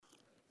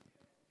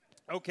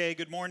Okay,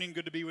 good morning.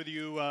 Good to be with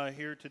you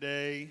here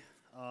today.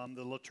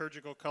 The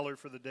liturgical color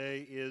for the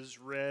day is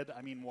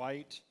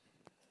white.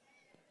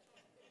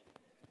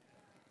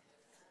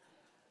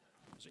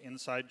 It's an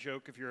inside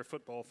joke if you're a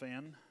football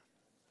fan.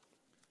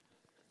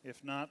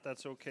 If not,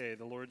 that's okay.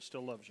 The Lord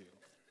still loves you.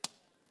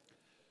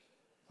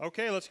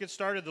 Okay, let's get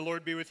started. The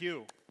Lord be with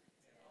you.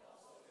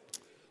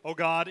 O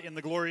God, in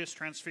the glorious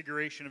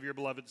transfiguration of your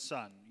beloved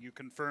Son, you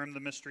confirm the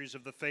mysteries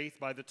of the faith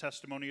by the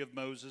testimony of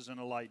Moses and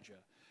Elijah.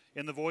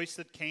 In the voice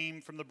that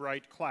came from the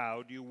bright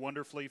cloud, you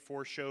wonderfully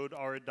foreshowed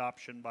our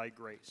adoption by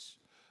grace.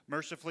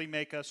 Mercifully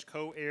make us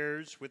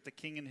co-heirs with the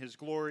King in his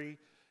glory,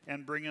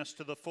 and bring us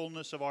to the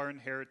fullness of our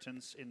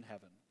inheritance in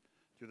heaven.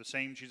 Through the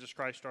same Jesus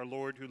Christ our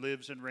Lord, who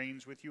lives and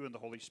reigns with you in the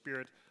Holy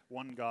Spirit,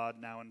 one God,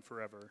 now and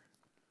forever.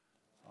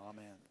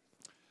 Amen.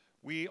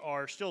 We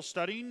are still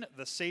studying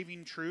The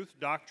Saving Truth,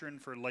 Doctrine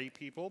for Lay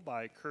People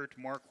by Kurt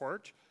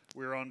Marquardt.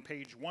 We're on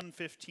page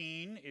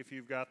 115 if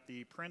you've got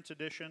the print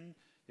edition.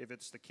 If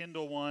it's the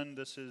Kindle one,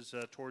 this is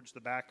towards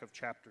the back of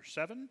chapter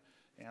 7,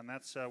 and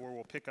that's where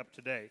we'll pick up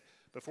today.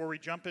 Before we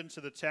jump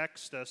into the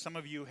text, some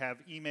of you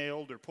have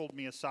emailed or pulled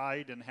me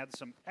aside and had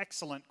some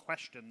excellent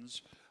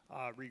questions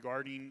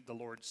regarding the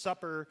Lord's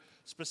Supper,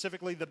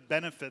 specifically the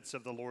benefits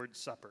of the Lord's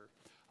Supper.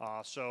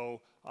 So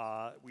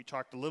we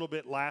talked a little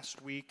bit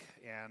last week,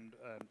 and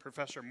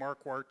Professor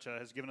Marquardt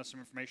has given us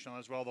some information on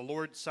that as well. The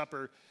Lord's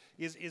Supper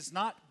is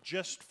not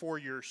just for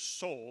your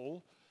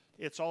soul,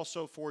 it's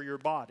also for your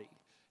body.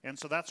 And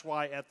so that's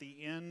why at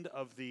the end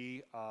of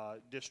the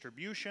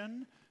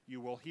distribution, you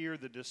will hear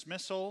the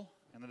dismissal,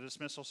 and the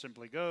dismissal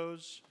simply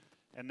goes,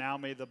 "And now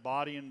may the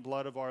body and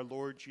blood of our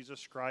Lord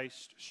Jesus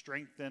Christ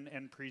strengthen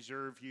and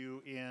preserve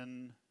you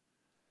in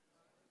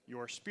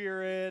your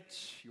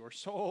spirit, your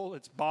soul."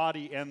 It's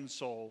body and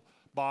soul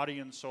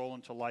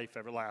unto life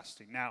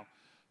everlasting. Now,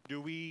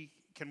 can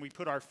we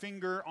put our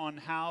finger on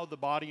how the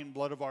body and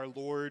blood of our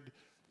Lord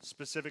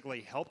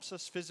specifically helps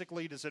us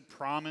physically? Does it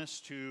promise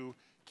to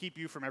keep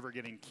you from ever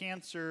getting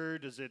cancer?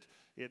 Does it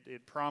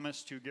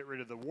promise to get rid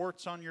of the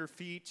warts on your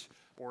feet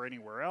or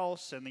anywhere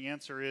else? And the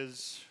answer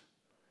is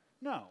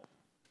no.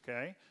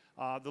 Okay?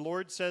 The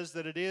Lord says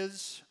that it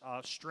is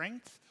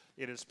strength,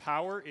 it is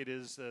power, it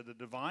is the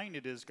divine,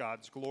 it is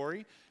God's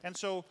glory. And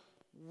so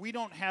we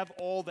don't have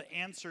all the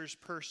answers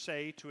per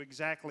se to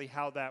exactly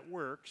how that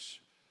works.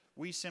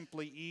 We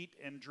simply eat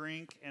and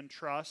drink and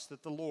trust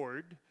that the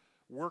Lord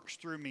works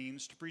through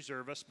means to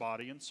preserve us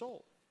body and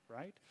soul,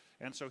 right?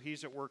 And so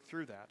he's at work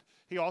through that.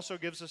 He also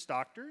gives us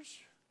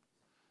doctors.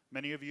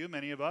 Many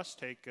of us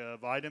take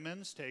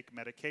vitamins, take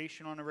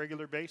medication on a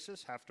regular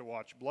basis, have to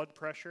watch blood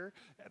pressure,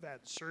 have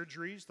had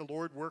surgeries. The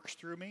Lord works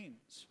through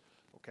means,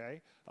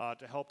 okay,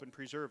 to help and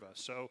preserve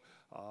us. So,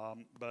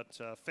 but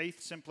faith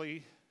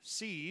simply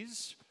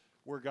sees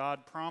where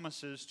God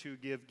promises to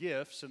give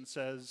gifts and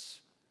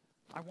says,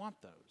 I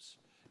want those.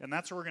 And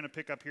that's what we're going to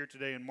pick up here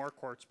today in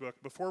Marquardt's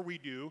book. Before we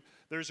do,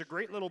 there's a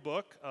great little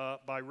book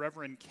by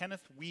Reverend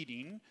Kenneth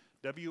Wieting,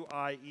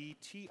 W-I-E-T-I-N-G,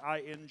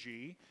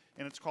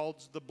 and it's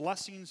called The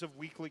Blessings of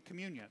Weekly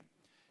Communion.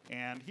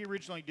 And he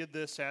originally did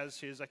this as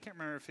his, I can't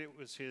remember if it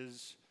was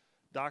his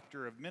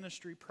Doctor of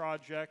Ministry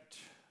project.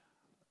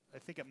 I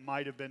think it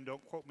might have been,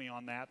 don't quote me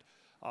on that.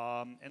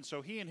 And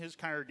so he and his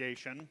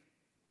congregation,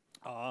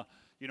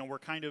 were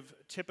kind of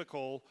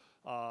typical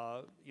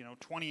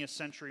 20th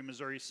century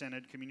Missouri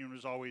Synod. Communion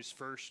was always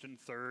first and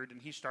third,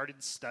 and he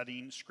started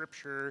studying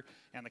Scripture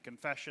and the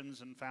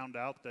Confessions and found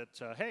out that,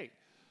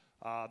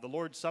 the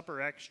Lord's Supper,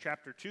 Acts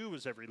chapter 2,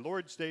 was every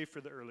Lord's Day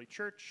for the early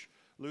church.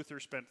 Luther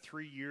spent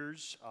 3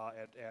 years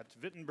at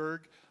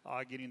Wittenberg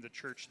getting the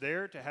church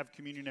there to have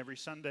communion every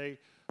Sunday.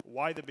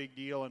 Why the big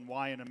deal, and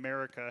why in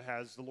America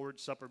has the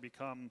Lord's Supper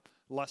become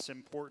less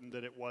important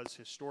than it was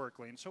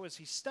historically? And so as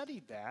he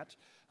studied that,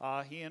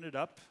 he ended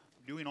up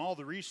doing all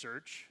the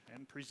research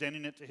and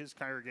presenting it to his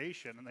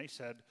congregation, and they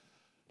said,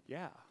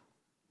 yeah,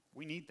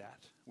 we need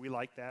that. We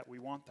like that. We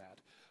want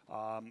that.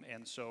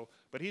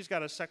 But he's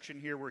got a section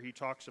here where he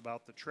talks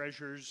about the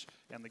treasures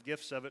and the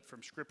gifts of it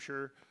from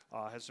Scripture,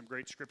 has some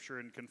great Scripture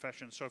and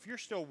confession. So if you're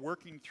still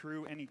working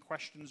through any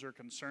questions or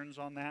concerns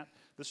on that,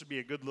 this would be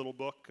a good little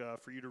book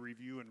for you to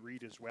review and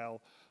read as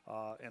well.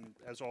 And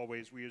as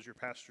always, we as your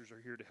pastors are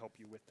here to help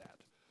you with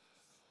that.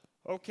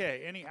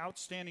 Okay, any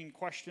outstanding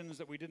questions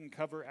that we didn't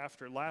cover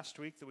after last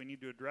week that we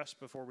need to address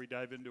before we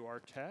dive into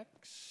our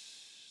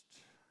text?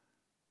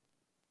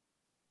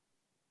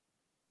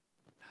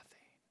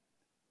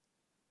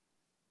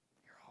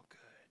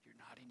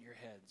 Your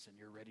heads and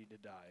you're ready to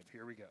dive.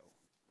 Here we go.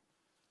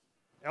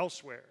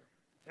 Elsewhere,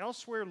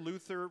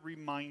 Luther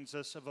reminds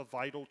us of a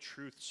vital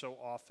truth so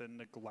often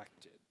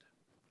neglected.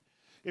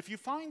 If you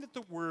find that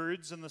the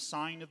words and the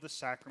sign of the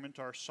sacrament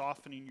are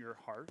softening your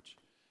heart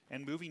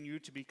and moving you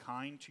to be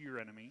kind to your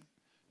enemy,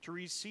 to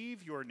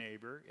receive your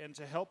neighbor, and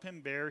to help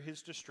him bear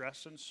his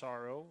distress and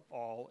sorrow,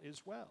 all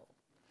is well.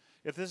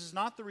 If this is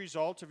not the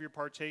result of your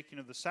partaking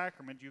of the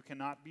sacrament, you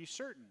cannot be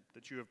certain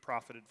that you have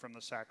profited from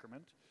the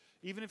sacrament,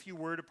 even if you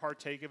were to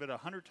partake of it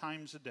 100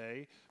 times a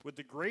day with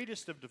the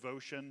greatest of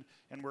devotion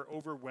and were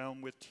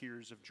overwhelmed with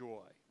tears of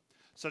joy.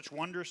 Such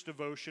wondrous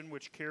devotion,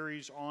 which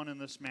carries on in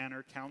this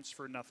manner, counts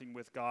for nothing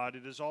with God.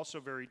 It is also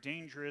very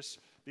dangerous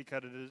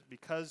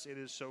because it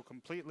is so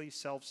completely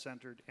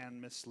self-centered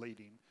and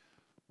misleading.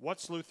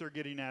 What's Luther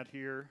getting at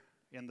here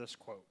in this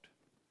quote?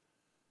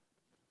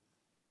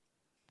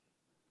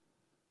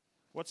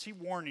 What's he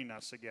warning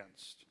us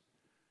against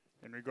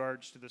in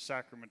regards to the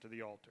sacrament of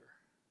the altar?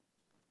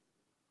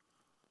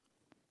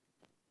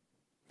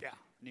 Yeah,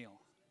 Neil.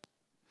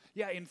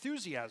 Yeah,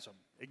 enthusiasm,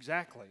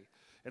 exactly.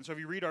 And so if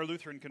you read our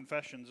Lutheran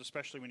confessions,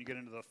 especially when you get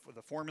into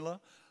the formula,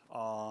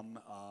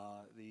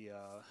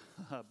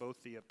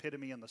 both the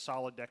epitome and the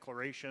solid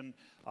declaration,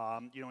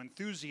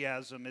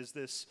 enthusiasm is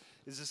this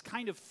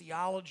kind of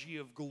theology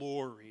of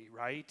glory,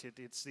 right?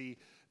 It's the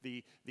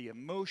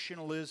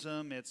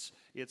emotionalism.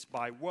 It's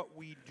by what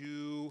we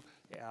do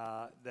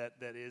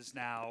that is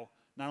now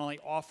not only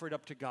offered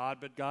up to God,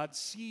 but God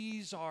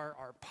sees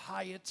our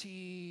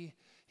piety.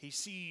 He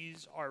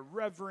sees our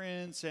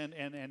reverence,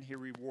 and He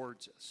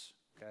rewards us.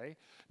 Okay.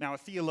 Now, a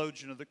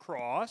theologian of the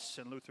cross,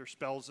 and Luther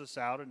spells this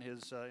out in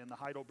the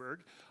Heidelberg,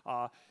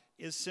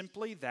 is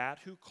simply that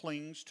who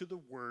clings to the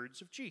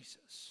words of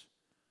Jesus.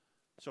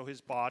 So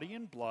his body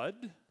and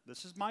blood,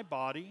 this is my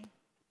body,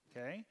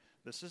 okay?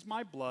 This is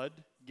my blood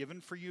given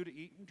for you to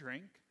eat and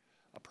drink,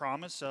 a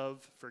promise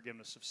of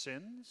forgiveness of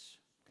sins,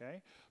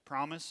 okay?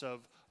 Promise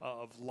of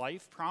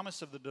life,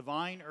 promise of the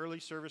divine early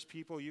service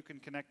people. You can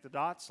connect the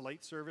dots.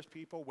 Late service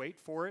people, wait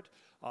for it.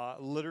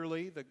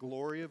 Literally, the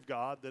glory of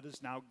God that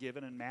is now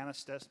given and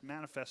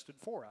manifested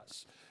for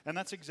us. And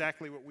that's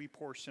exactly what we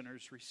poor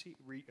sinners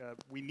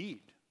we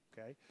need,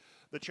 okay?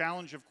 The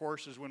challenge, of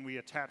course, is when we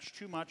attach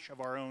too much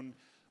of our own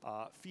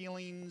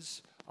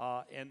feelings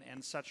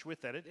and such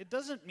with that. It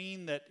doesn't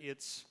mean that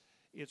it's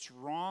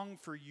wrong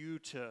for you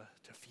to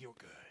feel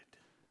good,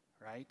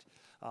 right?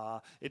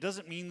 It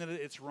doesn't mean that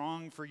it's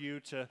wrong for you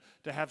to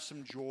have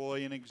some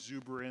joy and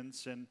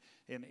exuberance and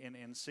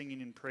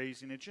singing and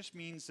praising. It just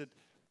means that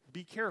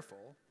be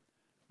careful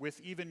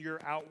with even your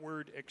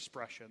outward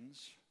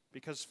expressions,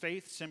 because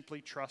faith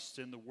simply trusts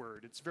in the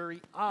Word. It's very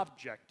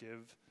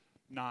objective,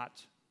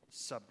 not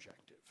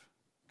subjective.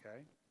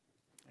 Okay?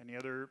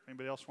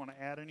 Anybody else want to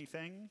add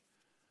anything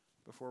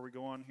before we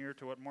go on here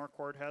to what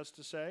Marquardt has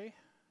to say?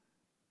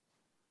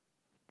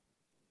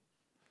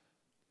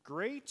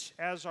 Great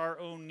as our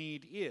own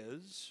need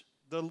is,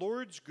 the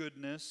Lord's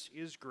goodness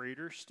is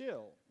greater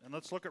still. And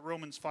let's look at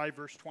Romans 5,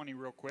 verse 20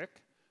 real quick,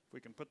 if we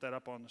can put that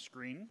up on the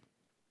screen.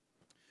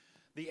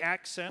 The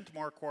accent,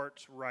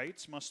 Marquardt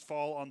writes, must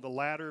fall on the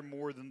latter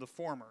more than the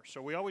former.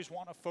 So we always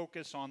want to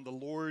focus on the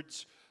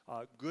Lord's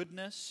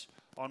goodness,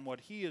 on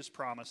what He is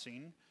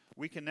promising.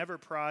 We can never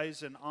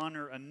prize and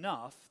honor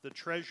enough the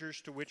treasures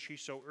to which He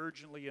so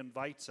urgently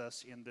invites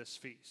us in this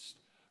feast.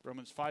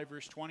 Romans 5,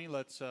 verse 20,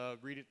 let's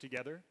read it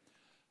together.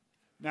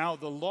 Now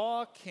the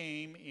law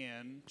came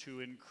in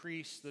to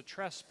increase the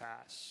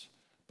trespass,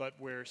 but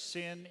where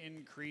sin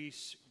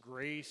increased,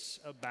 grace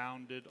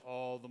abounded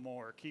all the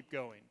more. Keep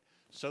going.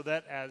 So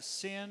that as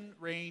sin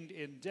reigned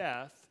in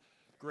death,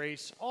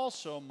 grace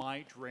also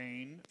might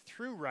reign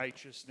through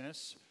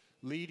righteousness,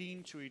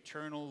 leading to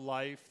eternal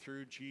life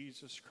through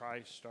Jesus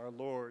Christ our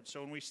Lord. So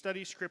when we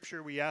study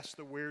Scripture, we ask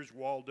the where's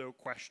Waldo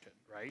question,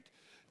 right?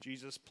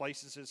 Jesus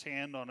places His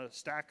hand on a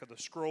stack of the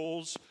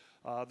scrolls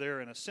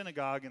there in a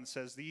synagogue and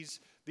says,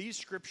 these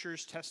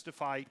Scriptures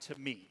testify to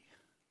me,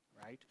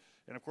 right?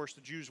 And of course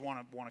the Jews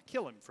want to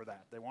kill Him for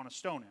that. They want to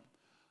stone Him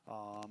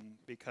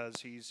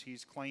because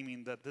he's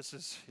claiming that this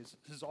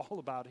is all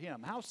about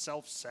Him. How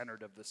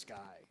self-centered of this guy,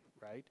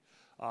 right?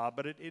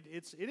 But it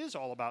is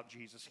all about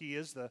Jesus. He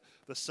is the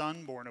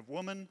Son born of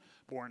woman,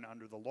 born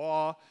under the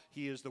law.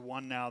 He is the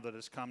one now that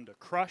has come to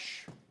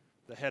crush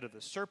the head of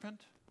the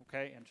serpent,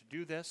 okay, and to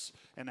do this.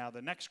 And now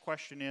the next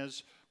question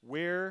is,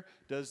 where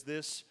does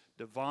this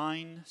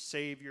divine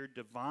Savior,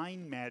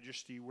 divine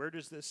majesty, where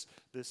does this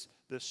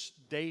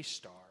day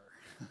star,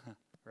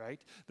 right,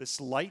 this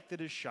light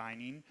that is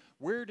shining,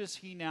 where does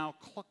He now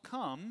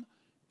come,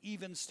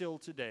 even still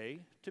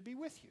today, to be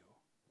with you,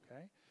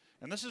 okay?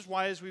 And this is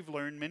why, as we've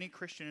learned, many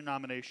Christian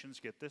denominations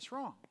get this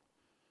wrong,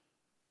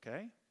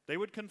 okay? They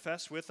would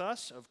confess with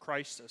us of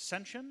Christ's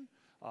ascension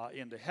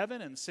into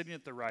heaven and sitting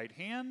at the right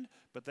hand,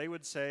 but they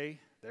would say,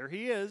 there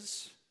He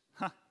is,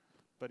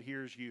 but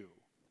here's you.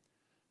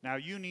 Now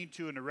you need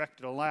to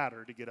erect a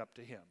ladder to get up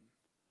to Him.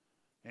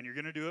 And you're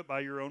going to do it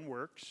by your own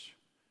works,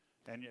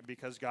 and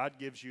because God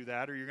gives you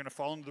that, or you're going to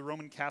fall into the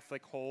Roman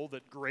Catholic hole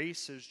that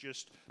grace is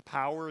just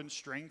power and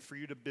strength for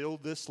you to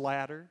build this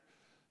ladder,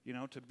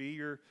 to be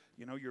your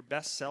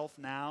best self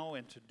now,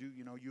 and to do,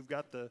 you've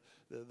got the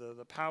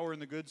power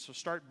and the good, so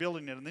start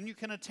building it, and then you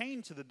can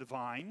attain to the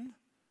divine,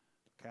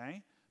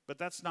 okay? But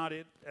that's not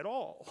it at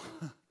all.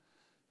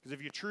 Because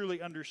if you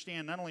truly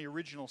understand not only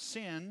original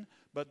sin,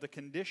 but the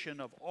condition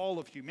of all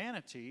of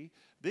humanity,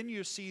 then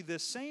you see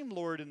this same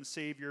Lord and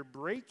Savior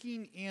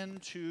breaking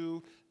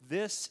into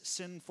this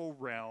sinful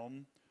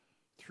realm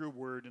through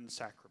word and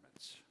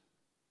sacraments.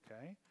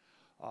 Okay?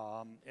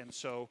 And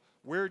so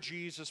where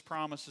Jesus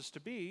promises to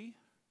be,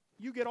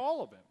 you get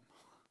all of Him.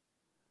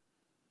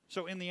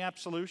 So in the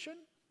absolution,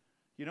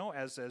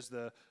 as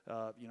the,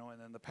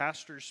 and then the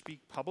pastors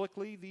speak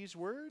publicly these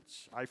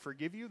words, I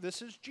forgive you,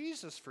 this is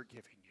Jesus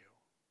forgiving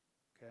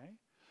you, okay?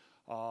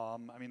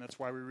 That's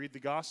why we read the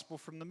gospel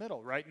from the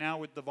middle. Right now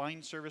with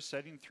Divine Service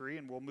Setting 3,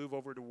 and we'll move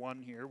over to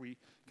 1 here. We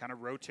kind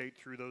of rotate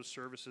through those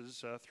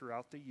services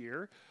throughout the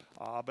year.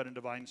 But in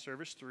Divine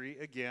Service 3,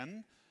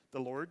 again, the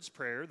Lord's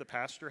Prayer. The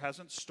pastor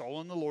hasn't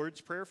stolen the Lord's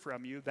Prayer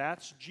from you.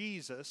 That's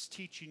Jesus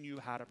teaching you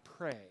how to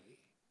pray.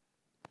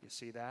 You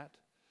see that?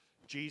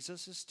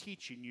 Jesus is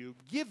teaching you,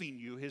 giving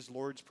you his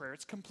Lord's Prayer.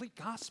 It's complete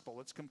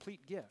gospel. It's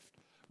complete gift.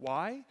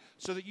 Why?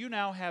 So that you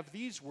now have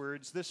these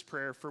words, this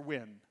prayer for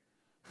when?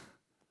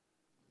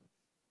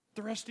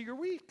 The rest of your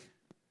week.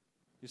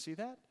 You see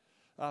that?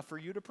 For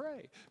you to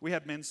pray. We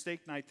had men's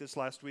steak night this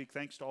last week.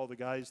 Thanks to all the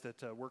guys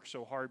that worked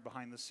so hard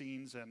behind the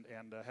scenes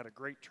and had a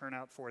great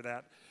turnout for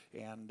that.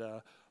 And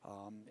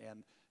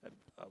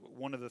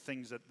one of the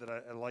things that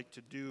I like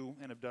to do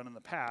and have done in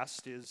the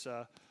past is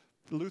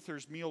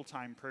Luther's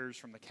mealtime prayers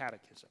from the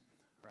Catechism.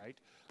 Right?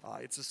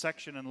 It's a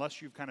section,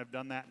 unless you've kind of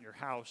done that in your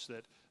house,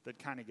 that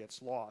kind of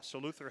gets lost. So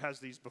Luther has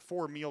these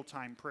before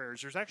mealtime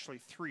prayers. There's actually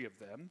 3 of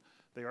them.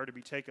 They are to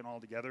be taken all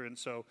together. And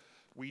so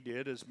we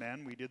did, as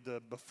men, we did the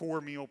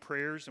before meal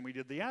prayers and we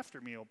did the after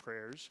meal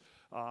prayers.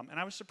 And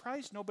I was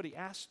surprised nobody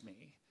asked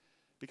me,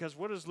 because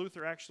what does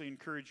Luther actually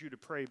encourage you to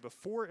pray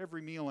before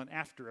every meal and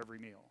after every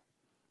meal?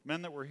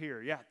 Men that were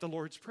here, the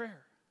Lord's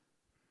Prayer.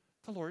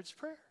 The Lord's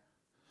Prayer.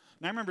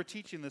 And I remember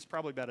teaching this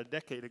probably about a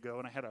decade ago,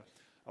 and I had a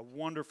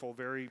wonderful,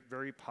 very,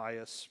 very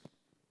pious,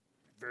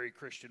 very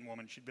Christian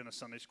woman. She'd been a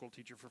Sunday school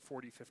teacher for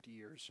 40, 50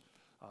 years.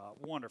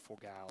 Wonderful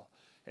gal.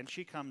 And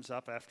she comes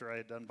up after I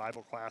had done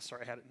Bible class,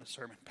 or I had it in the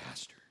sermon,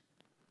 Pastor,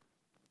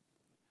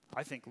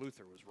 I think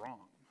Luther was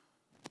wrong.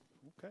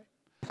 Okay.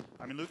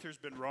 Luther's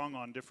been wrong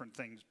on different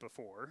things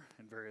before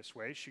in various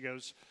ways. She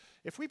goes,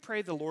 if we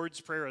pray the Lord's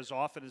Prayer as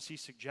often as he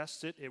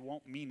suggests it, it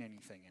won't mean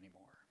anything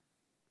anymore.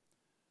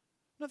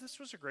 Now, this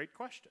was a great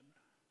question.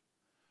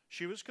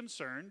 She was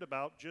concerned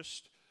about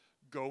just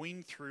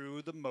going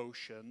through the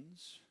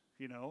motions,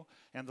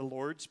 and the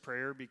Lord's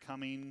Prayer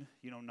becoming,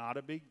 not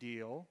a big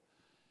deal.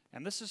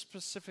 And this is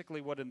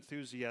specifically what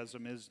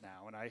enthusiasm is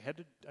now. And I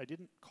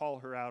didn't call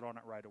her out on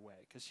it right away,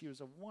 because she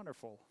was a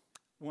wonderful,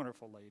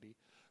 wonderful lady.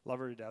 Love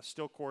her to death.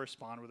 Still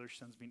correspond with her. She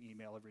sends me an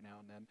email every now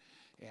and then.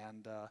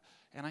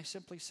 And I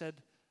simply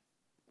said,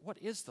 what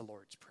is the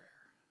Lord's Prayer?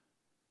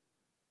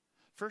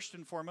 First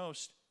and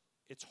foremost,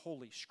 it's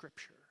Holy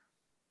Scripture.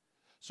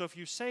 So if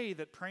you say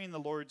that praying the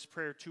Lord's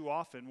Prayer too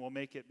often will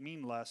make it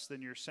mean less,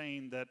 then you're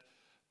saying that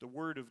the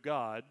Word of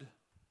God,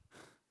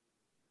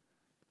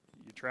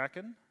 you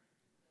tracking?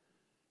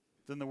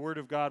 Then the Word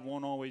of God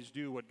won't always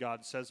do what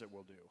God says it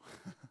will do.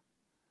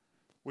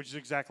 Which is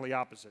exactly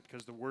opposite,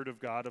 because the Word of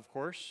God, of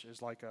course,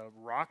 is like a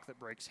rock that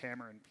breaks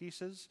hammer in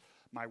pieces.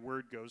 My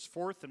word goes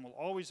forth and will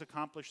always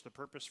accomplish the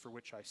purpose for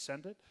which I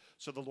send it.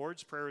 So the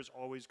Lord's Prayer is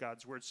always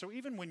God's Word. So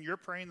even when you're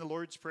praying the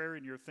Lord's Prayer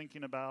and you're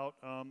thinking about,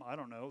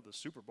 the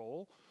Super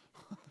Bowl,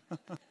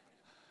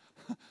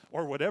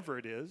 or whatever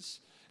it is,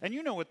 and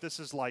you know what this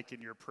is like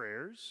in your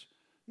prayers.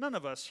 None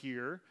of us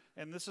here,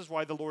 and this is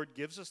why the Lord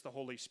gives us the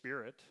Holy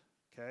Spirit,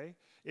 okay?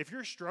 If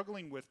you're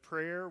struggling with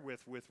prayer,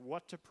 with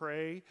what to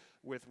pray,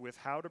 with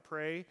how to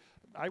pray,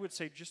 I would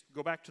say just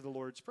go back to the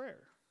Lord's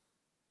Prayer,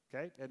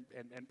 okay?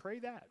 And pray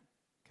that,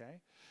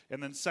 okay?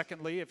 And then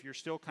secondly, if you're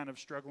still kind of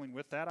struggling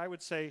with that, I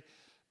would say,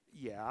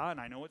 and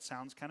I know it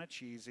sounds kind of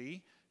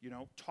cheesy,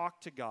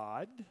 talk to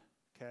God,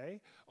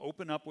 okay?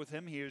 Open up with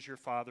him. He is your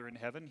Father in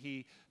heaven.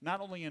 He not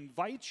only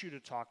invites you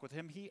to talk with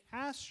him, he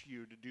asks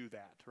you to do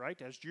that,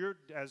 right? As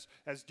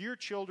dear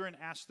children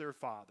ask their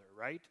father,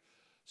 right?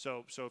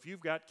 So if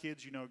you've got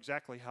kids, you know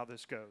exactly how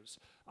this goes.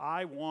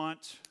 I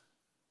want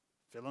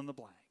fill in the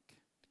blank.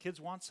 Kids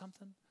want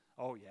something?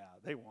 Oh yeah,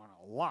 they want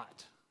a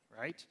lot,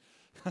 right?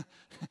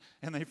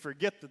 And they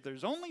forget that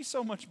there's only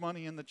so much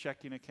money in the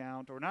checking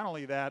account, or not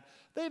only that,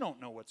 they don't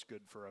know what's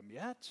good for them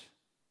yet.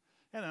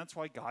 And that's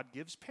why God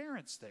gives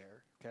parents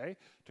there, okay,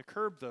 to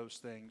curb those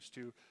things,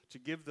 to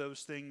give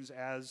those things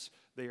as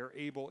they are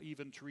able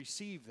even to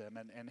receive them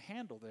and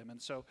handle them.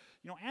 And so,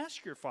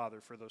 ask your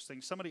Father for those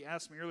things. Somebody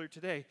asked me earlier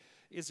today,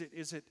 is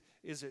it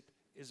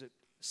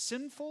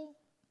sinful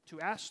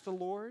to ask the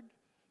Lord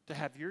to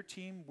have your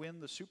team win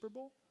the Super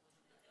Bowl?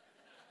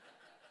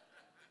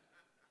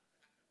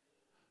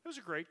 It was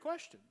a great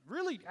question.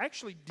 Really,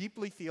 actually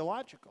deeply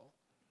theological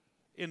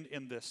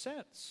in this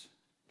sense,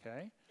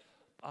 okay?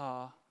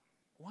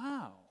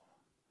 Wow.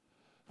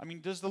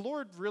 Does the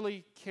Lord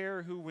really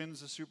care who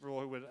wins the Super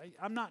Bowl?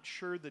 I'm not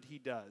sure that he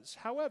does.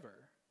 However,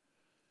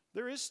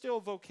 there is still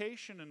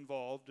vocation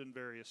involved in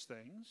various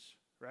things,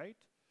 right?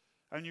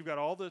 And you've got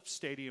all the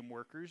stadium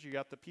workers, you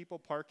got the people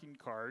parking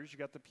cars, you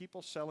got the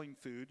people selling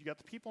food, you got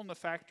the people in the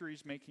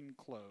factories making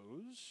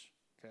clothes,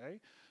 okay?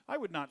 I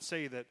would not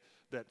say that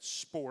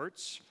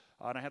sports,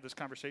 and I had this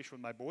conversation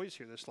with my boys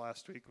here this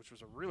last week, which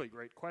was a really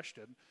great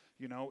question,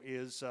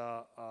 is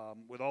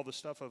with all the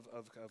stuff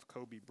of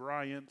Kobe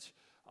Bryant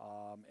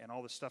and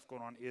all the stuff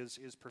going on,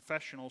 is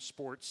professional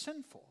sports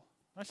sinful?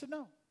 And I said,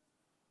 no.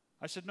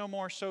 I said, no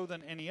more so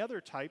than any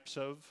other types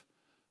of,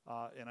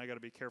 and I got to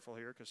be careful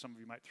here because some of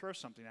you might throw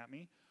something at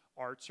me,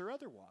 arts or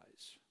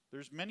otherwise.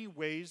 There's many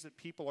ways that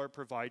people are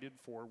provided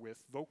for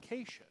with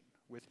vocation,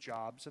 with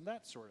jobs and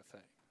that sort of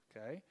thing,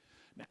 okay?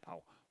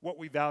 Now, what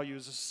we value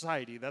as a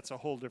society, that's a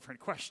whole different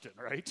question,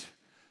 right?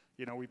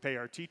 You know, we pay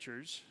our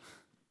teachers,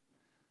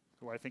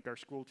 who I think our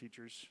school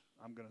teachers,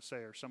 I'm going to say,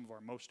 are some of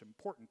our most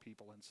important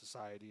people in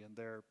society, and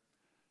they're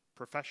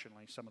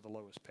professionally some of the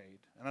lowest paid.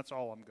 And that's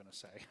all I'm going to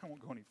say. I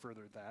won't go any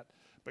further than that.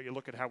 But you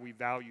look at how we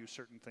value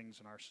certain things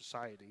in our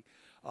society.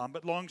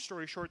 But long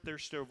story short,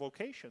 there's still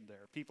vocation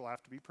there. People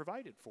have to be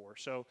provided for.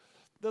 So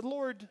the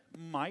Lord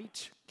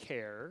might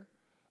care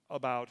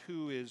about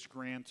who is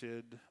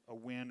granted a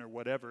win or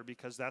whatever,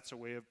 because that's a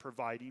way of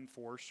providing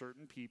for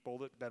certain people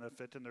that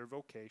benefit in their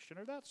vocation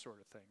or that sort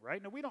of thing,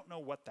 right? Now, we don't know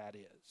what that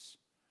is.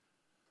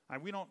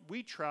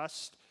 We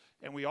trust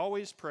and we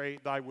always pray,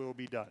 thy will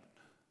be done,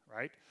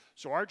 right?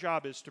 So our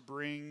job is to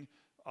bring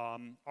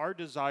our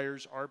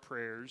desires, our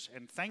prayers,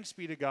 and thanks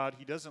be to God,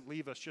 he doesn't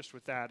leave us just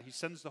with that. He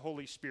sends the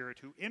Holy Spirit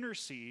who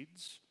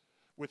intercedes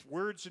with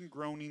words and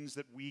groanings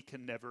that we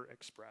can never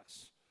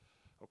express,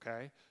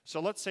 okay? So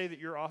let's say that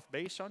you're off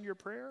base on your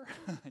prayer,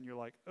 and you're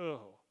like,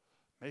 oh,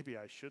 maybe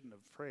I shouldn't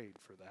have prayed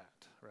for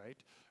that, right?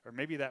 Or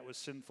maybe that was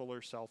sinful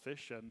or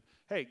selfish, and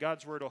hey,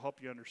 God's word will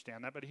help you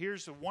understand that. But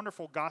here's a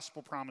wonderful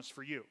gospel promise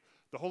for you.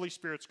 The Holy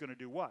Spirit's going to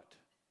do what?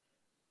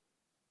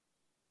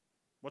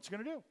 What's he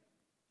going to do?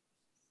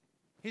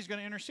 He's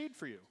going to intercede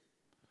for you.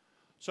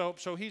 So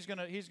he's going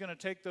to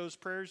take those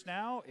prayers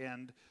now,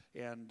 and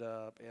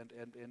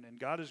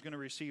God is going to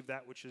receive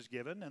that which is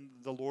given, and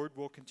the Lord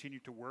will continue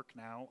to work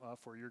now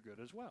for your good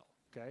as well.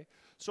 Okay.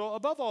 So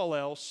above all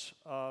else,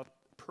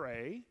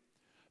 pray,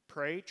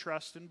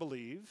 trust, and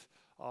believe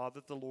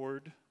that the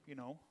Lord,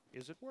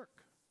 is at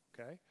work.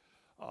 Okay.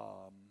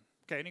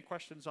 Okay. Any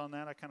questions on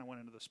that? I kind of went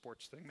into the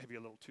sports thing, maybe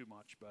a little too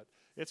much, but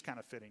it's kind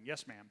of fitting.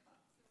 Yes, ma'am.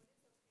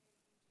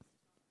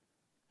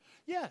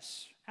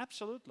 Yes,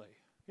 absolutely.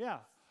 Yeah.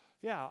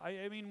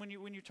 I mean, when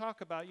you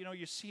talk about,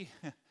 you see,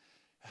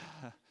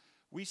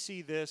 we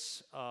see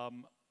this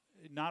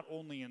not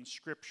only in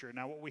Scripture.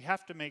 Now, what we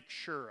have to make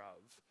sure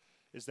of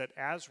is that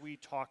as we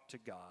talk to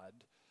God,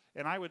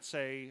 and I would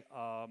say,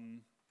 I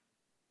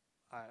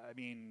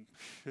mean,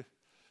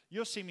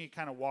 you'll see me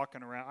kind of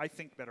walking around. I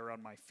think better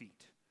on my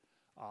feet.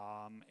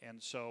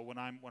 And so when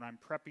I'm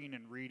prepping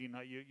and reading,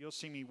 you'll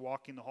see me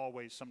walking the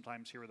hallways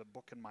sometimes here with a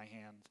book in my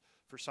hand.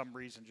 For some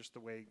reason, just the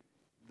way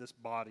this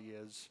body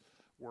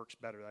works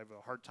better. I have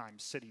a hard time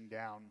sitting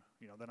down.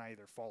 Then I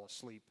either fall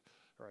asleep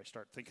or I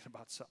start thinking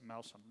about something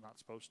else I'm not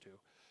supposed to.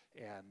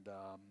 And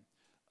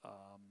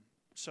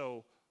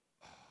so,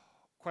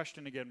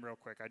 question again real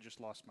quick. I just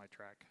lost my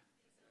track.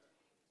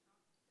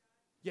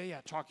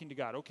 Yeah, talking to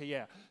God. Okay,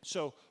 yeah.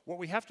 So what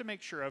we have to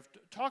make sure of,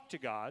 talk to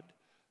God.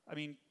 I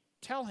mean,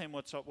 tell him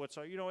what's up,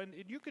 and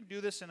you can do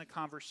this in a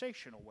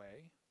conversational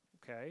way,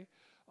 okay?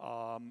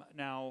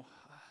 Now,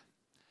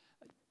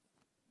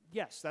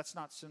 yes, that's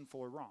not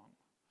sinful or wrong.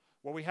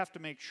 What we have to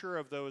make sure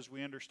of, though, is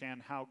we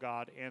understand how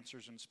God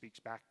answers and speaks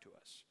back to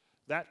us.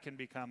 That can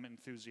become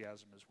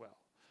enthusiasm as well.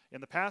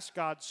 In the past,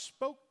 God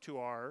spoke to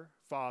our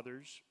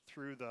fathers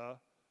through the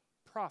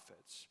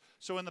prophets.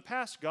 So in the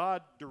past,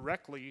 God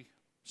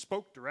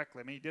spoke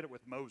directly. I mean, he did it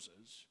with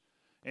Moses,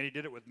 and he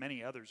did it with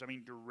many others. I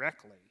mean,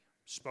 directly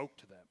spoke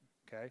to them,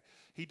 okay?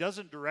 He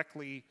doesn't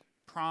directly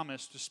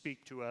promise to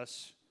speak to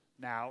us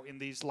now. In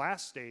these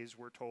last days,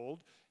 we're told,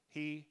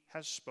 he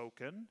has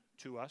spoken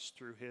to us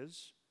through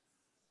his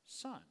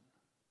Son,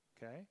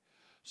 okay?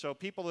 So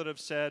people that have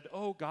said,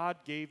 oh, God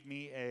gave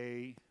me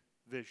a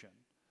vision,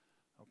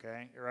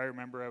 okay? Or I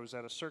remember I was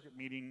at a circuit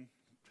meeting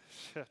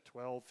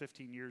 12,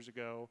 15 years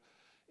ago,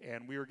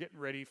 and we were getting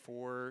ready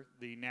for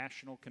the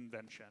national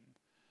convention.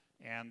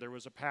 And there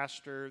was a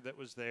pastor that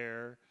was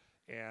there,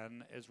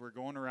 and as we're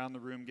going around the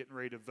room getting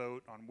ready to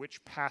vote on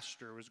which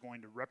pastor was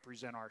going to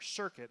represent our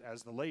circuit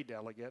as the lay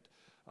delegate,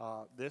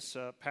 this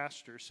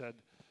pastor said,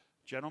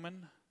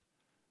 gentlemen,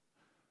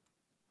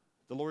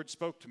 the Lord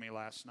spoke to me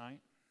last night.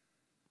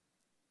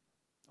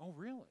 Oh,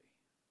 really?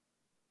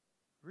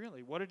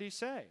 Really? What did he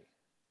say?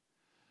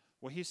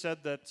 Well, he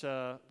said that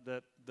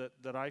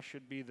I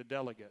should be the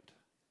delegate.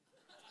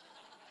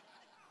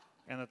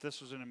 And that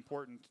this was an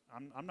important,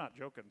 I'm not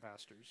joking,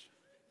 pastors,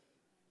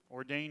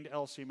 ordained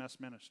LCMS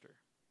minister.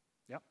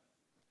 Yep.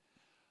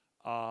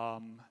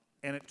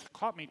 And it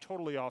caught me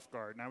totally off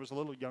guard, and I was a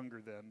little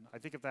younger then. I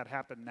think if that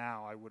happened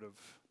now, I would have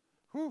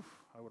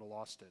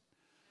lost it.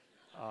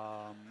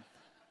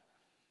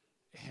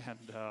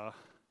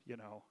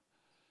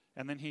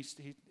 And then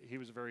he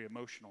was a very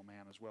emotional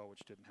man as well,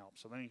 which didn't help.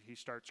 So then he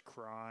starts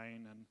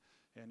crying and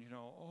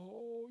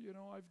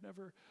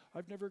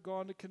I've never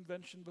gone to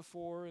convention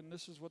before, and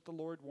this is what the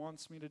Lord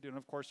wants me to do. And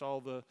of course,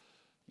 all the,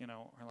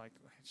 are like,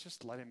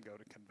 just let him go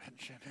to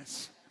convention.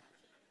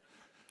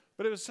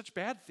 But it was such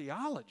bad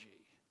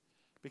theology,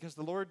 because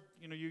the Lord,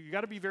 you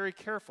got to be very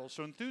careful.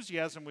 So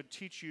enthusiasm would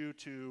teach you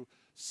to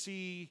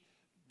see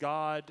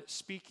God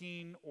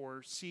speaking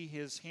or see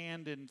his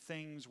hand in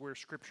things where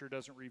Scripture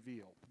doesn't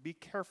reveal. Be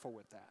careful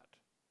with that.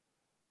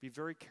 Be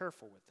very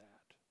careful with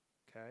that,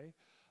 okay?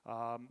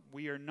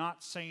 We are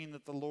not saying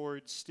that the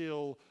Lord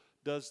still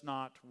does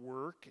not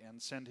work and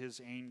send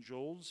his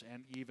angels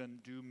and even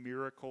do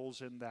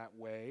miracles in that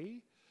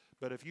way.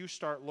 But if you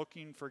start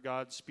looking for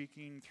God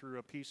speaking through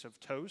a piece of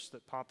toast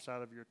that pops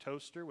out of your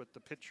toaster with the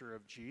picture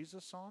of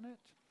Jesus on it,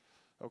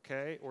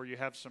 okay, or you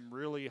have some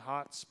really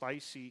hot,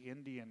 spicy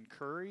Indian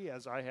curry,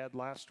 as I had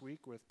last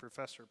week with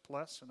Professor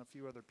Pless and a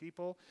few other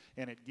people,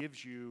 and it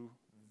gives you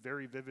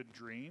very vivid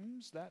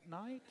dreams that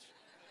night,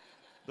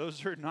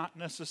 those are not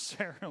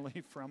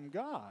necessarily from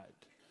God.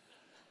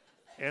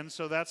 And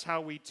so that's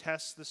how we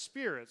test the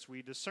spirits.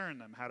 We discern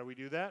them. How do we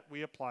do that?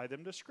 We apply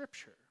them to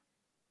Scripture,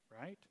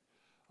 right?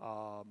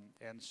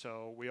 And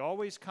so we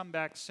always come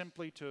back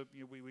simply to,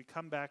 we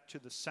come back to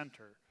the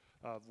center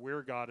of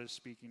where God is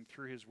speaking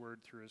through his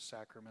word, through his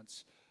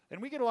sacraments.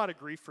 And we get a lot of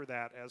grief for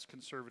that as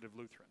conservative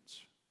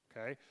Lutherans,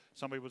 okay?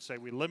 Somebody would say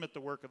we limit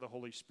the work of the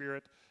Holy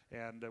Spirit,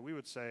 and we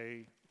would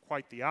say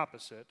quite the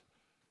opposite.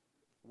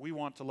 We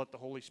want to let the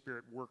Holy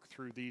Spirit work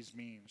through these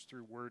means,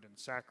 through word and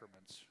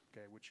sacraments,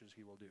 okay, which is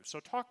he will do. So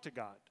talk to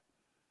God.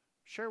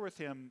 Share with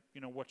him,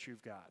 what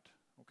you've got,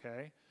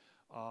 okay?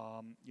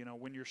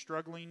 When you're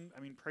struggling,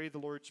 pray the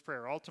Lord's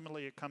Prayer.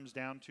 Ultimately, it comes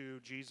down to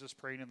Jesus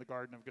praying in the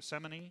Garden of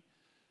Gethsemane.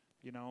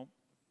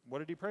 What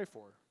did he pray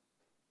for?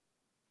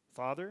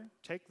 Father,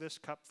 take this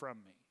cup from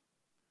me.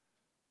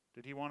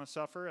 Did he want to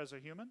suffer as a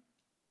human?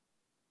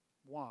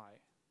 Why?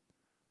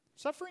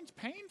 Suffering's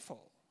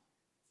painful.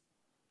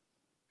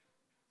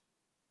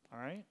 All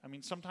right?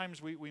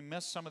 Sometimes we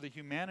miss some of the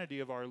humanity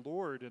of our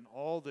Lord and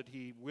all that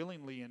he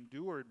willingly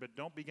endured, but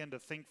don't begin to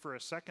think for a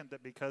second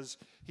that because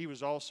he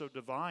was also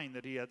divine,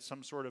 that he had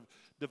some sort of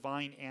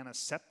divine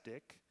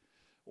antiseptic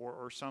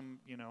or some,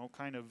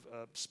 kind of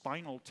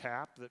spinal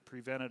tap that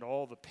prevented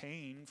all the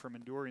pain from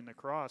enduring the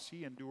cross.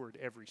 He endured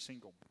every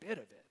single bit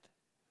of it.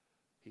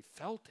 He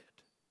felt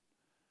it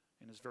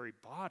in his very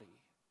body.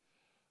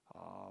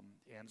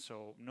 And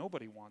so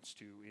nobody wants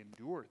to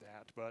endure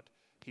that, but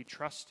he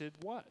trusted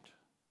what?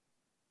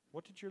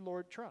 What did your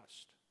Lord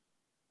trust?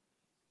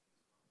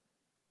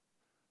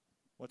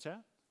 What's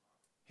that?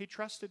 He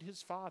trusted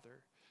his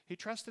Father. He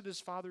trusted his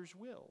Father's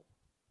will,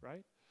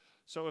 right?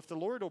 So if the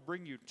Lord will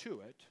bring you to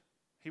it,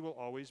 he will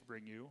always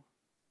bring you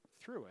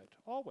through it,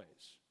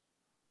 always,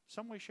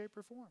 some way, shape,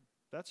 or form.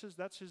 That's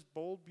his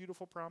bold,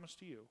 beautiful promise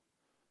to you.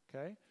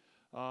 Okay,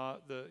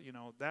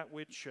 that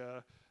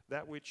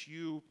which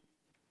you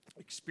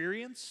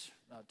experience,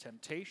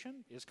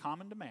 temptation, is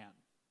common to man,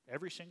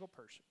 every single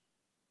person.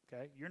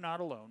 Okay, you're not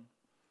alone.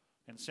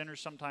 And sinners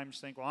sometimes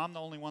think, well, I'm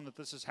the only one that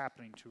this is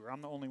happening to, or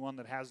I'm the only one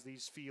that has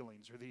these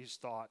feelings or these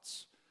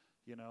thoughts.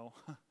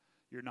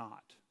 You're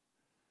not.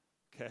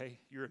 Okay,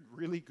 you're in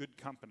really good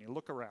company.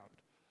 Look around.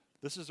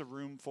 This is a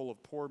room full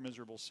of poor,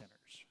 miserable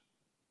sinners,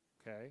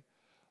 okay?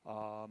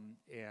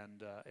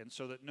 And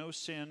so that no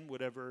sin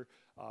would ever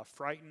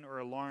frighten or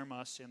alarm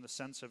us in the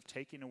sense of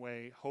taking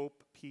away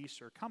hope,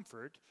 peace, or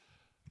comfort,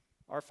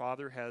 our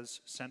Father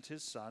has sent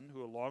his Son,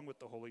 who along with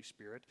the Holy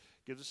Spirit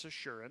gives us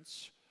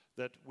assurance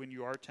that when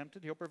you are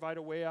tempted, he'll provide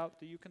a way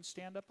out that you can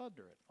stand up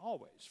under it,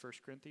 always, 1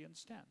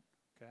 Corinthians 10,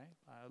 okay?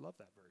 I love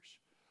that verse.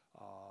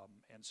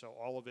 And so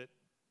all of it,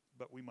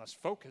 but we must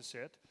focus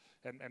it,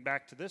 and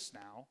back to this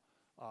now,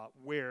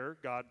 where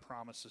God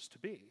promises to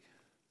be,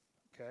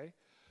 okay?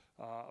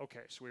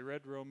 So we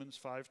read Romans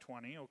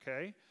 5:20,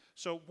 okay?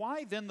 So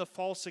why then the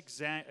false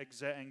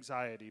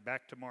anxiety?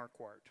 Back to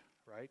Marquardt,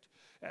 right?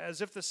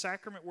 As if the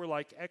sacrament were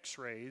like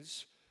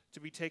x-rays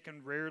to be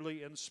taken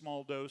rarely in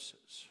small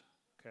doses,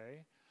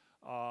 okay?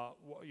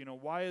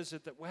 Why is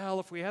it that,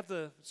 if we have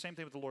the same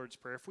thing with the Lord's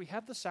Prayer, if we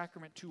have the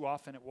sacrament too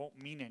often, it won't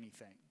mean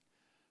anything.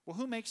 Well,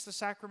 who makes the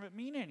sacrament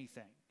mean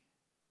anything?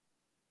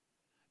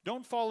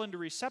 Don't fall into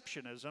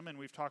receptionism, and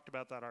we've talked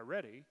about that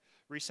already.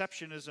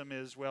 Receptionism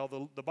is,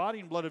 the body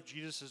and blood of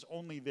Jesus is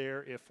only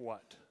there if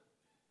what?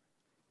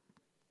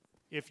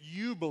 If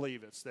you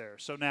believe it's there.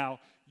 So now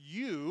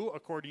you,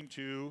 according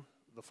to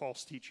the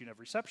false teaching of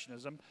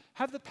receptionism,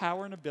 have the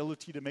power and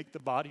ability to make the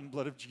body and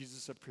blood of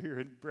Jesus appear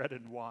in bread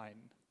and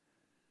wine.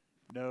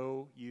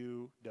 No,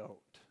 you don't.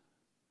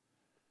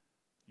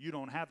 You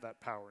don't have that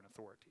power and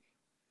authority.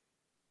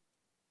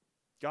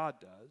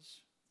 God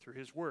does through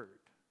his word.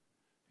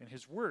 And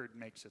his word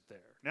makes it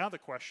there. Now the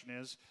question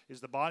is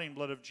the body and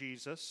blood of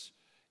Jesus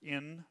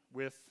in,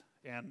 with,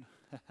 and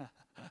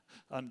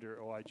under?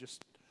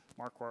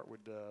 Marquardt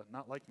would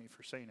not like me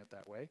for saying it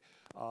that way.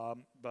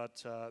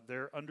 But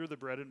they're under the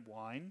bread and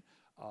wine.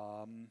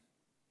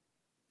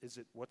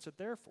 What's it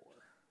there for?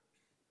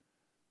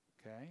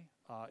 Okay.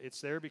 It's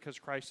there because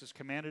Christ has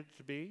commanded it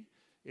to be.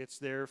 It's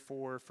there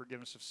for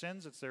forgiveness of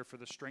sins. It's there for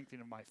the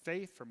strengthening of my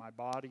faith, for my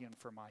body, and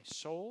for my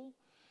soul.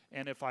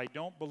 And if I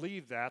don't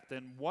believe that,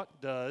 then what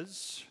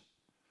does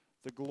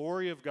the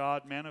glory of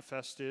God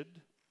manifested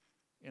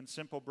in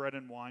simple bread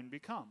and wine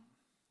become?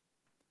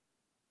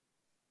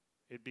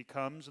 It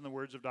becomes, in the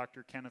words of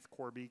Dr. Kenneth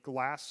Corby,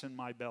 glass in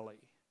my belly.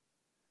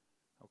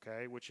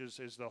 okay, which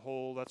is the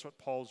whole, that's what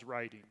Paul's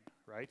writing,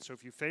 right? So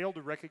if you fail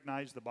to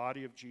recognize the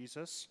body of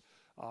Jesus,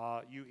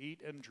 you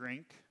eat and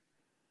drink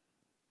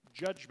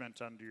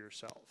judgment unto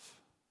yourself.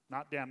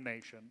 Not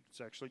damnation.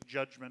 It's actually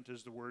judgment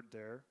is the word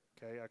there,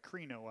 okay,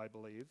 akrino, I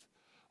believe.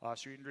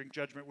 So you eat and drink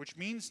judgment, which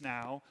means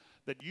now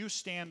that you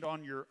stand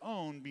on your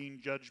own being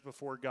judged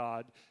before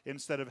God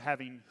instead of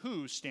having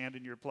who stand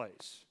in your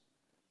place?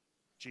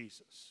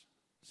 Jesus.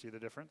 See the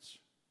difference?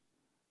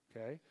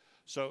 Okay?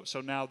 So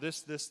now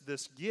this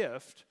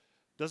gift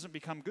doesn't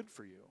become good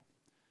for you.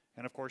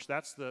 And of course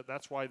that's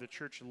why the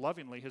church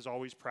lovingly has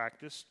always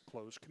practiced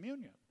closed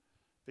communion.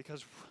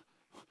 Because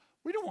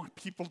we don't want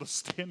people to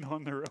stand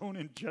on their own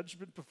in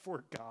judgment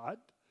before God.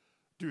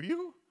 Do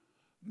you?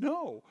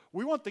 No.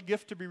 We want the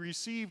gift to be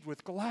received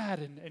with glad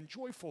and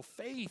joyful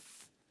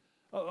faith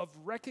of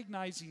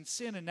recognizing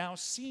sin and now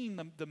seeing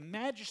the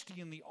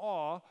majesty and the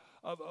awe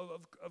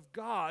of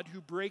God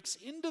who breaks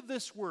into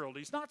this world.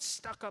 He's not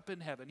stuck up in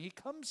heaven. He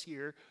comes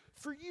here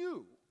for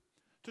you,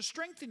 to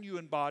strengthen you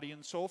in body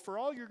and soul for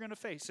all you're going to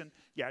face. And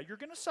yeah, you're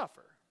going to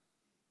suffer.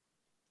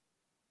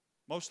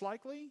 Most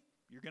likely,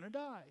 you're going to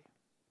die.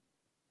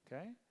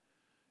 Okay?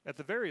 At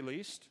the very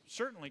least,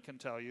 certainly can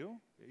tell you,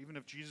 even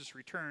if Jesus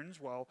returns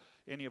while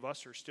any of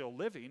us are still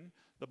living,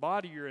 the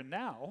body you're in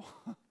now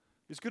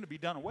is going to be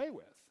done away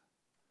with.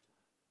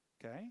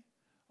 Okay?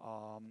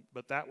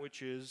 But that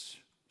which is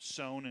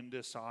sown in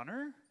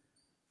dishonor,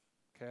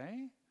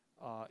 okay,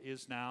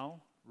 is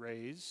now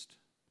raised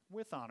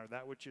with honor.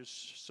 That which is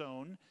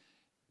sown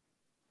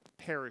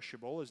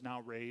perishable is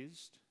now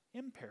raised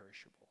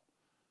imperishable.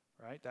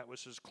 Right? That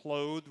which is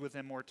clothed with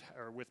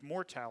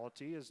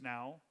mortality is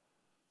now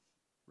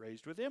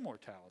raised with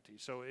immortality.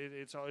 So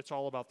it's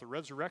all about the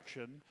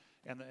resurrection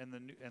and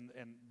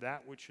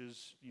that which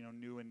is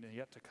new and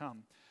yet to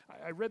come.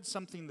 I read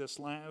something it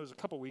was a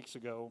couple weeks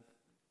ago,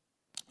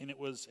 and it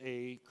was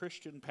a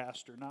Christian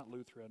pastor, not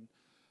Lutheran,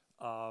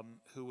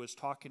 who was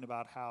talking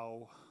about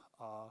how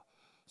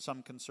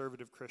some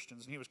conservative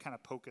Christians, and he was kind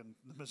of poking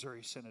the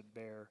Missouri Synod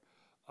bear,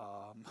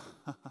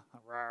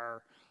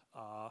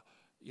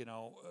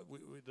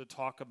 the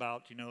talk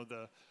about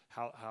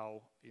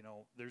how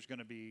there's going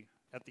to be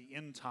at the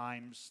end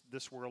times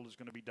this world is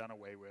going to be done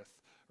away with,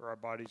 or our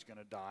body's going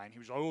to die, and he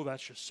was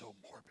that's just so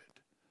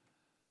morbid,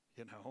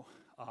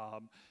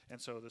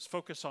 and so this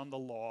focus on the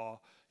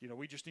law,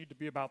 we just need to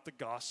be about the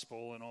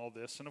gospel and all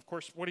this, and of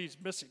course what he's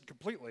missing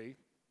completely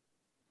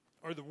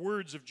are the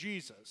words of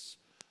Jesus.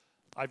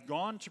 I've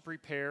gone to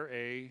prepare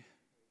a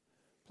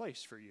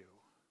place for you,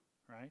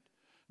 right?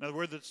 Now, the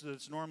word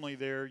that's normally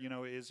there,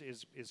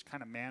 is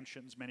kind of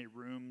mansions, many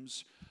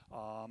rooms,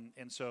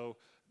 and so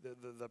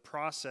the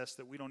process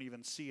that we don't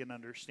even see and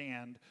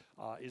understand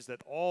is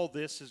that all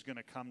this is going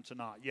to come to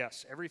naught.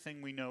 Yes,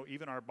 everything we know,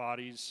 even our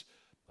bodies,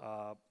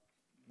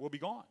 will be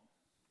gone,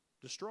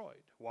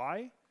 destroyed.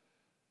 Why?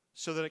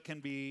 So that it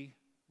can be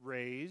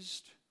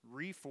raised,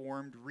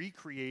 reformed,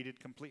 recreated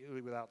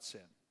completely without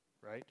sin,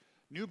 right?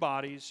 New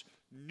bodies,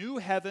 new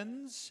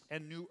heavens,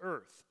 and new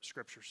earth,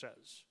 Scripture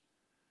says.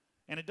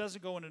 And it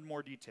doesn't go into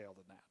more detail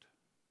than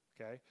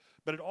that, okay?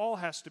 But it all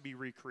has to be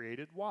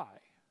recreated. Why?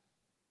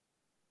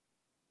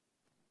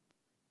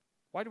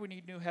 Why do we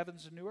need new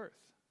heavens and new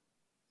earth?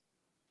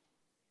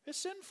 It's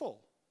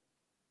sinful.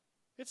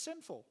 It's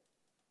sinful.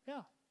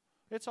 Yeah,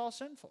 it's all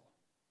sinful,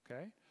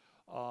 okay?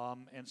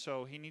 And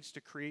so he needs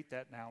to create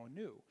that now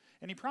anew.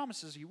 And he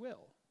promises he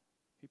will.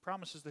 He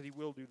promises that he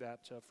will do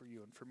that for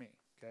you and for me,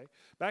 okay?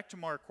 Back to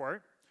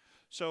Marquardt.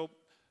 So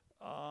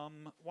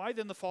why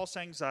then the false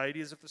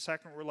anxiety as if the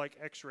sacrament were like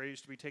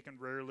x-rays to be taken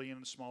rarely and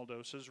in small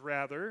doses?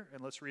 Rather,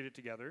 and let's read it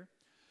together,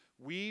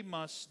 we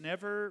must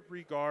never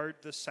regard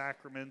the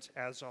sacrament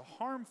as a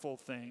harmful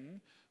thing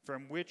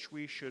from which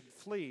we should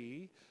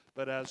flee,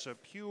 but as a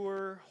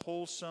pure,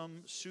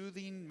 wholesome,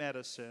 soothing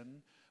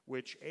medicine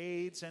which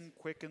aids and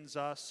quickens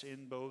us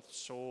in both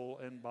soul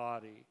and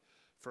body.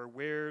 For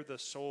where the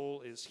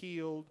soul is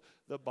healed,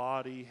 the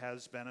body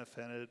has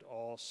benefited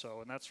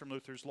also. And that's from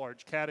Luther's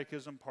Large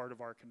Catechism, part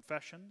of our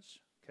confessions.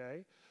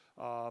 Okay,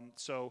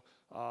 so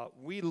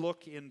we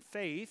look in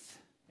faith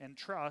and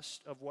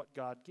trust of what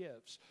God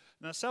gives.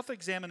 Now,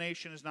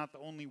 self-examination is not the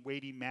only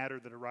weighty matter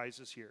that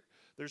arises here.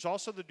 There's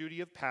also the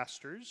duty of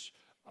pastors,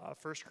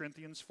 1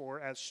 Corinthians 4,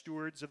 as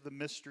stewards of the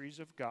mysteries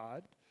of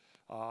God.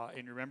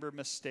 And remember,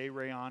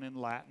 mysterion in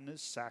Latin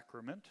is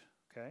sacrament.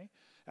 Okay,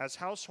 as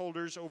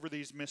householders over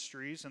these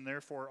mysteries and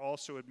therefore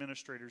also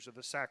administrators of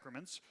the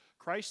sacraments,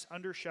 Christ's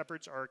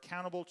under-shepherds are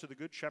accountable to the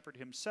Good Shepherd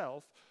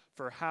himself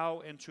for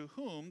how and to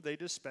whom they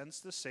dispense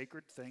the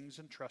sacred things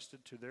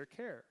entrusted to their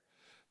care.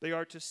 They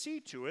are to see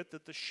to it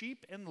that the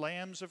sheep and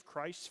lambs of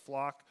Christ's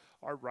flock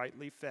are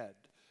rightly fed.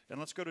 And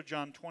let's go to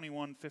John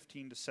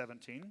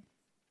 21:15-17.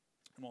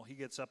 And while he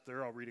gets up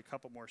there, I'll read a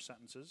couple more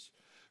sentences.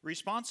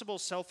 Responsible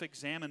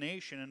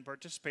self-examination and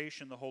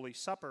participation in the Holy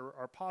Supper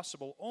are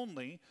possible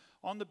only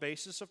on the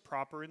basis of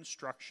proper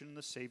instruction in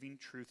the saving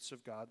truths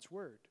of God's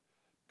Word.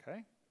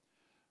 Okay?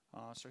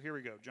 So here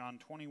we go. John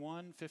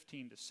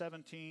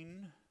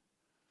 21:15-17.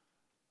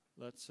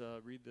 Let's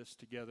read this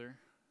together.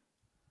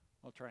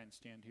 I'll try and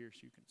stand here so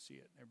you can see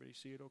it. Everybody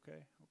see it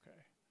okay? Okay.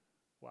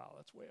 Wow,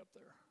 that's way up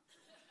there.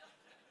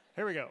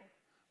 Here we go.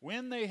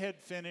 When they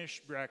had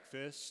finished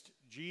breakfast,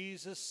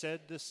 Jesus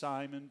said to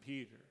Simon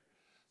Peter,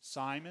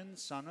 "Simon,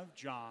 son of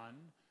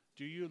John,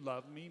 do you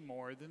love me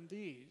more than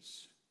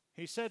these?"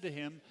 He said to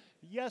him,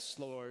 "Yes,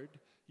 Lord,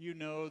 you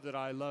know that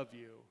I love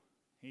you."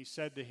 He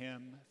said to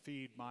him,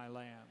 "Feed my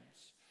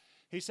lambs."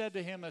 He said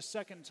to him a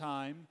second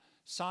time,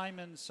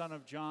 "Simon, son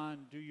of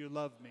John, do you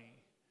love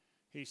me?"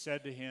 He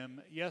said to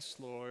him, "Yes,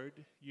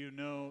 Lord, you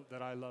know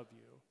that I love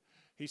you."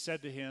 He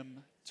said to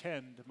him,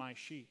 "Tend my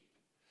sheep."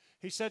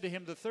 He said to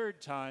him the third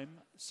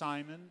time,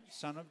 "Simon,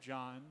 son of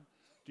John,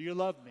 do you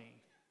love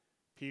me?"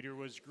 Peter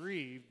was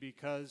grieved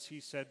because he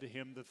said to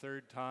him the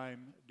third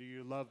time, "Do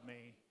you love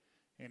me?"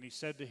 And he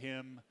said to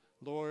him,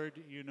 "Lord,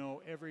 you know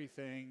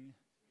everything.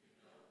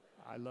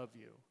 I love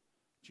you."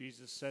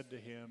 Jesus said to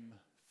him,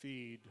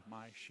 "Feed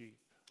my sheep."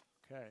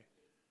 Okay.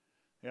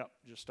 Yep,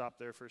 just stop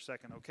there for a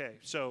second. Okay,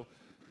 so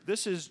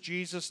this is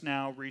Jesus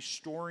now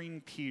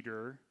restoring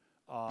Peter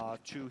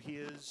to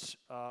his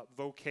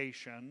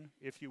vocation,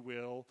 if you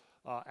will,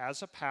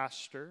 as a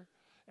pastor,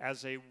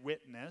 as a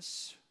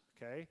witness,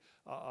 okay,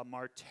 a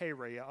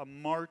martyria, a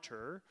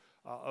martyr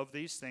of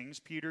these things.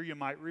 Peter, you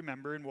might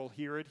remember, and we'll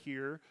hear it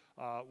here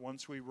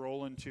once we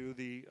roll into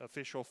the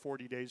official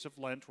 40 days of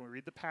Lent, when we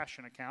read the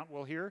Passion account,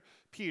 we'll hear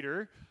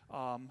Peter,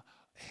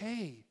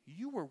 "Hey,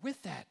 you were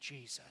with that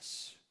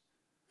Jesus,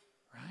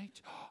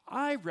 right?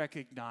 I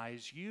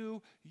recognize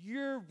you.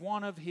 You're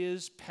one of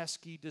his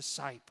pesky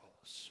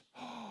disciples."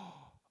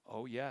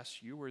 "Oh,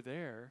 yes, you were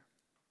there."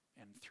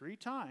 And 3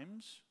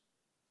 times,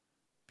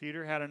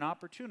 Peter had an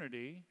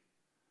opportunity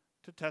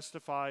to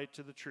testify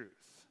to the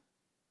truth,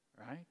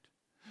 right?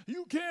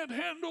 "You can't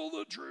handle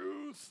the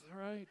truth,"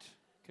 right?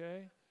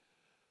 Okay?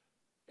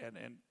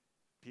 And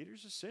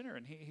Peter's a sinner,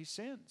 and he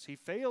sins. He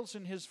fails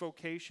in his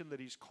vocation that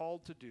he's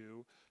called to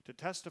do, to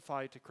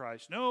testify to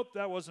Christ. "Nope,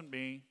 that wasn't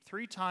me."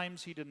 3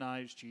 times he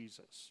denies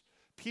Jesus.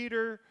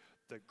 Peter,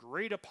 the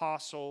great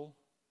apostle,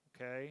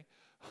 okay?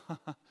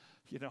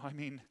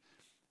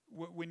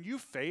 When you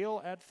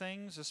fail at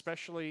things,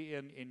 especially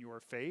in your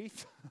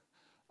faith,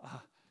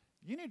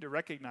 you need to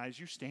recognize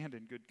you stand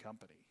in good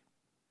company,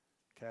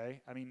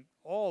 okay?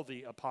 All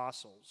the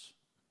apostles,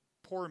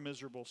 poor,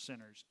 miserable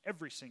sinners,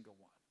 every single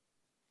one,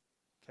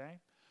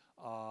 okay?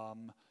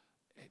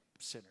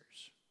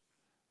 Sinners,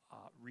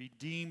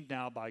 redeemed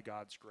now by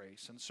God's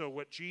grace. And so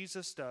what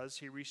Jesus does,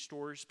 he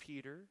restores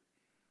Peter,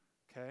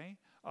 okay?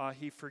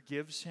 He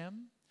forgives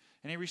him,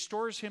 and he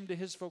restores him to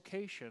his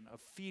vocation of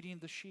feeding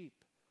the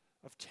sheep,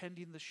 of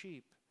tending the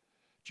sheep.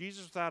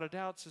 Jesus, without a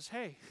doubt, says,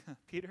 "Hey,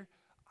 Peter,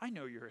 I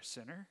know you're a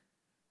sinner,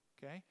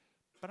 okay?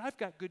 But I've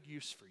got good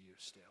use for you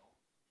still,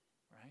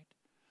 right?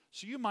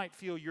 So you might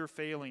feel you're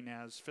failing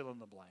as fill in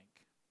the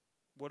blank,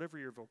 whatever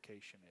your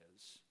vocation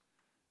is,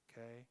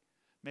 okay?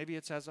 Maybe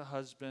it's as a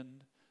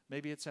husband,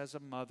 maybe it's as a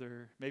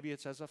mother, maybe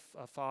it's as a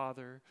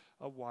father,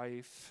 a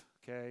wife,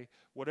 okay?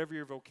 Whatever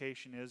your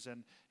vocation is,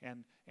 and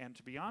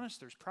to be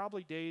honest, there's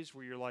probably days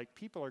where you're like,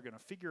 people are going to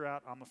figure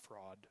out I'm a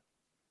fraud.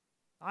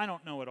 I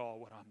don't know at all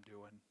what I'm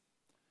doing."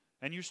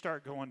 And you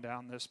start going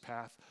down this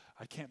path,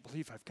 "I can't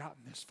believe I've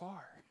gotten this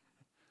far,"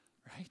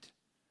 right?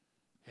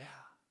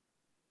 Yeah.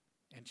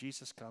 And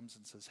Jesus comes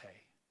and says,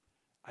 "Hey,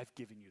 I've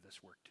given you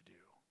this work to do,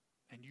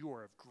 and you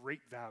are of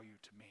great value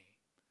to me.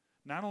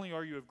 Not only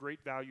are you of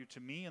great value to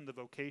me in the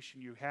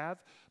vocation you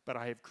have, but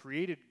I have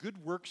created good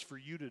works for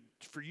you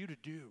to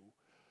do.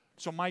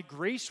 So my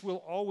grace will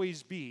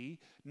always be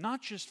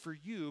not just for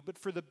you, but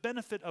for the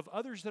benefit of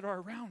others that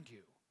are around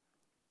you."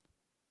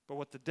 But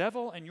what the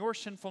devil and your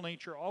sinful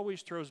nature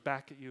always throws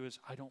back at you is,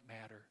 "I don't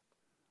matter,"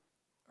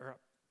 or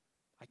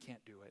 "I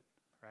can't do it,"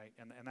 right?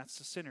 And that's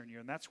the sinner in you,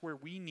 and that's where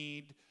we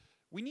need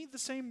the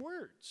same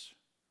words,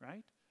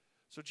 right?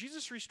 So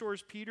Jesus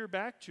restores Peter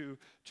back to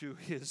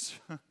his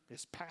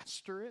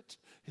pastorate,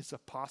 his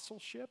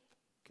apostleship,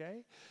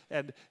 okay?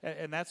 And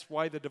that's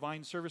why the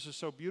divine service is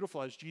so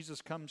beautiful, as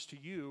Jesus comes to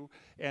you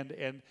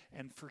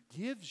and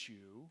forgives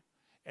you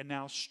and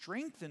now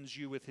strengthens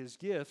you with his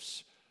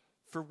gifts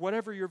for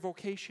whatever your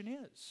vocation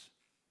is,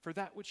 for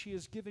that which he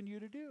has given you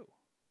to do,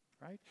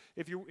 right?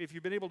 If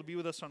you've been able to be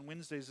with us on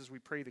Wednesdays as we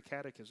pray the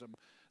catechism,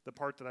 the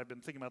part that I've been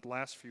thinking about the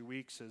last few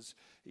weeks is,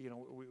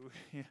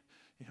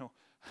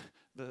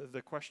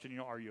 the question,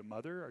 are you a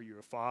mother? Are you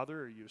a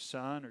father? Are you a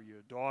son? Are you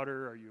a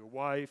daughter? Are you a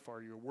wife?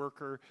 Are you a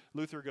worker?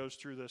 Luther goes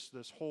through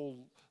this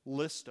whole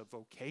list of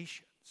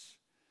vocations,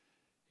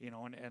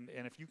 and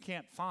if you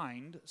can't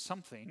find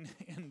something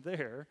in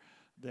there,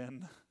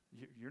 then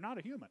you're not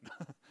a human.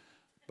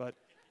 But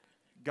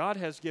God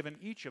has given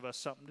each of us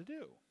something to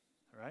do,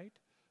 right?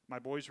 My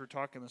boys were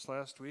talking this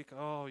last week.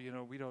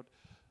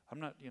 I'm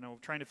not,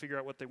 trying to figure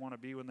out what they want to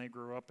be when they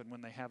grow up and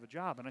when they have a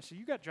job. And I said,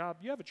 you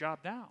have a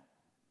job now.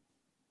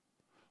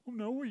 "Oh,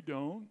 no, we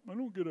don't. I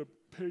don't get a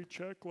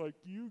paycheck like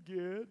you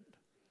get."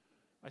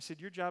 I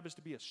said, your job is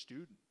to be a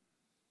student.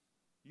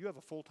 You have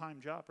a full-time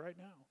job right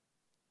now.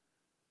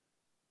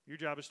 Your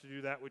job is to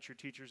do that which your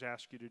teachers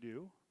ask you to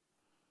do.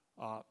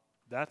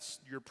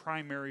 that's your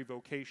primary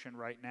vocation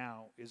right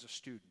now is a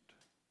student,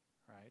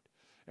 right?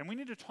 And we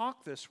need to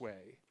talk this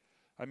way.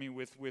 I mean,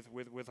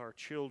 with our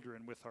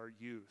children, with our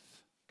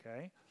youth,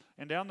 okay?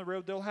 And down the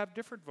road, they'll have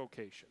different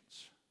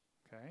vocations,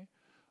 okay?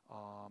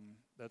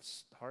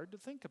 That's hard to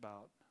think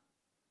about.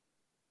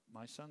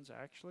 My son's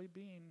actually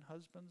being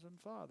husbands and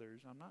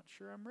fathers. I'm not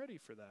sure I'm ready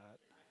for that.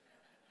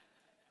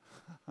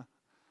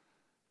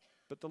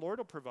 But the Lord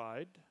will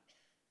provide,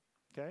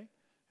 okay?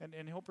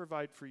 And He'll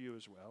provide for you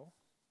as well,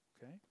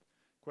 okay?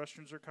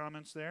 Questions or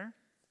comments there?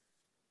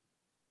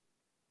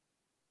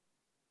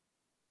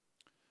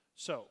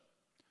 So,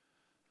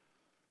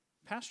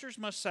 pastors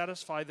must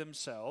satisfy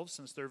themselves,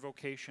 since their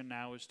vocation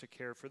now is to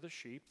care for the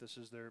sheep. This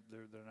is their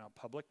now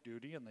public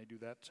duty, and they do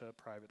that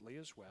privately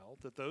as well,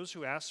 that those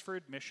who ask for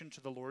admission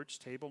to the Lord's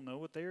table know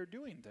what they are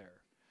doing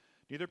there.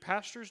 Neither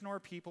pastors nor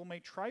people may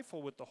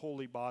trifle with the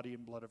holy body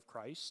and blood of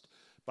Christ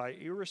by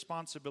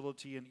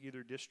irresponsibility in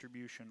either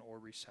distribution or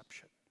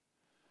reception.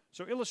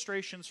 So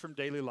illustrations from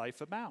daily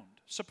life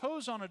abound.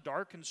 Suppose on a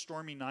dark and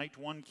stormy night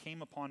one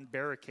came upon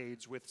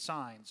barricades with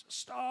signs,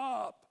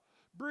 "Stop!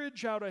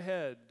 Bridge out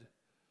ahead."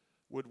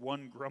 Would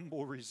one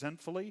grumble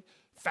resentfully?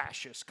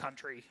 Fascist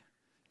country.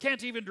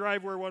 Can't even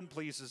drive where one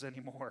pleases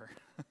anymore.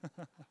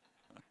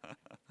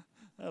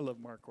 I love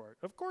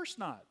Marquardt. Of course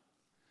not.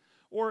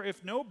 Or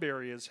if no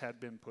barriers had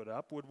been put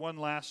up, would one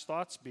last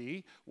thoughts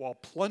be, while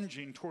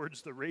plunging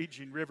towards the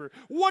raging river,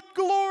 "What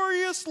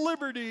glorious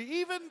liberty!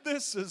 Even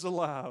this is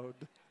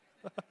allowed."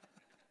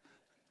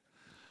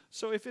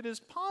 So if it is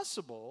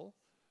possible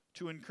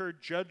to incur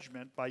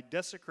judgment by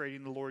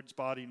desecrating the Lord's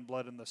body and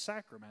blood in the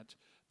sacrament,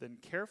 then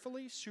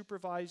carefully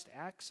supervised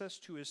access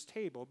to His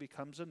table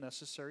becomes a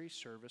necessary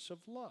service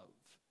of love.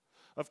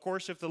 Of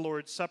course, if the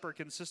Lord's Supper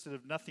consisted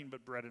of nothing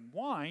but bread and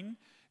wine,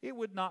 it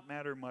would not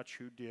matter much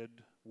who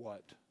did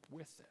what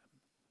with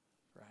them,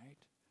 right?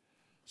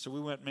 So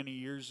we went many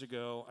years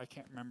ago. I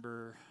can't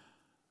remember.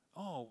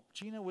 Oh,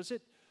 Gina, was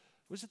it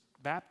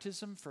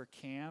baptism for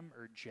Cam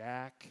or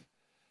Jack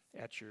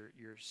at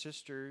your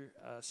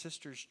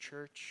sister's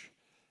church?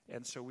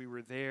 And so we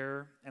were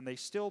there, and they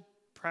still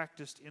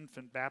practiced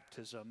infant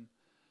baptism,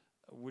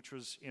 which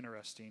was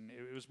interesting.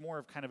 It was more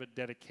of kind of a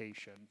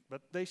dedication,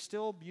 but they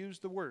still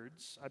used the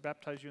words, "I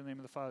baptize you in the name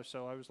of the Father."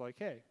 So I was like,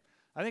 hey,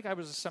 I think I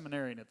was a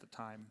seminarian at the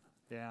time.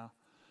 Yeah.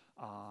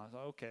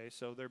 Okay,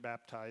 so they're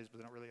baptized, but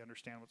they don't really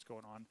understand what's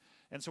going on.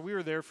 And so we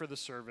were there for the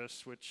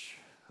service, which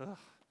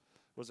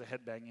was a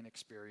headbanging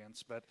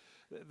experience. But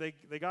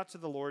they got to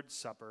the Lord's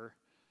Supper,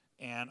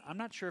 and I'm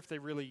not sure if they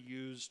really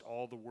used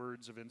all the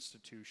words of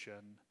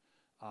institution.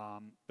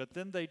 But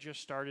then they just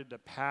started to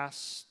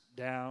pass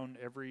down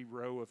every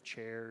row of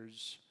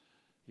chairs.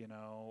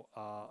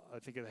 I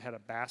think they had a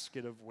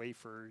basket of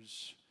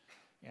wafers,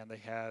 and they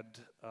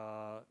had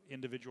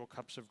individual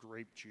cups of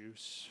grape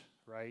juice,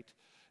 right?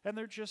 And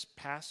they're just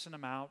passing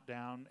them out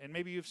down. And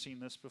maybe you've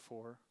seen this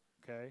before,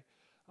 okay?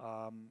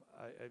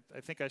 I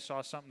think I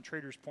saw something.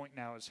 Traders Point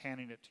now is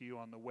handing it to you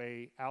on the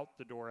way out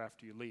the door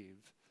after you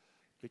leave,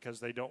 because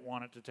they don't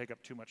want it to take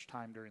up too much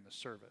time during the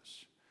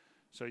service.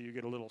 So you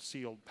get a little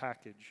sealed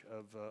package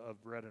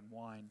of bread and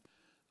wine.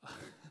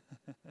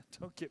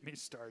 Don't get me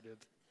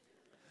started.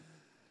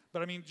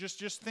 But I mean,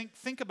 just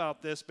think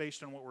about this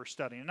based on what we're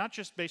studying, not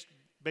just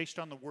based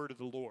on the word of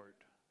the Lord,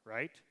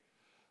 right?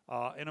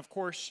 And of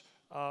course,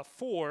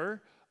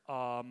 for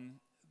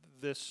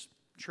this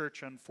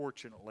church,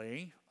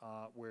 unfortunately,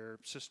 where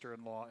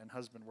sister-in-law and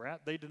husband were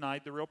at, they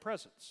denied the real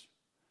presence.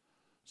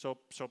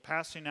 So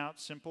passing out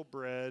simple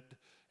bread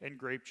and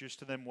grape juice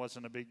to them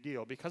wasn't a big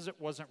deal, because it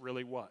wasn't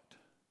really what?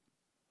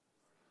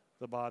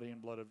 The body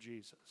and blood of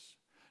Jesus.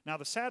 Now,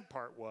 the sad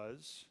part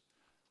was,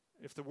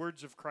 if the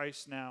words of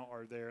Christ now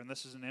are there, and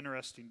this is an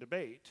interesting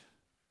debate,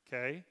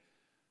 okay,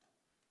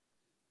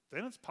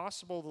 then it's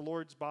possible the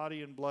Lord's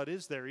body and blood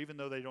is there, even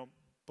though they don't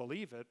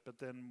believe it, but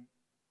then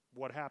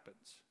what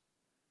happens?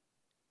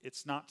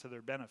 It's not to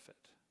their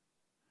benefit,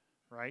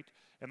 right?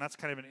 And that's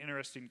kind of an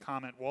interesting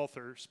comment.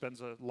 Walther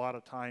spends a lot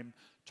of time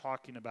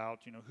talking about,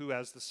 who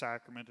has the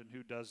sacrament and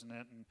who doesn't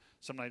it. And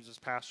sometimes as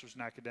pastors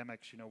and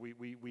academics,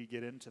 we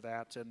get into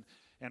that.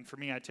 And for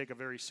me, I take a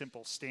very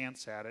simple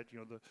stance at it.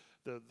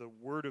 The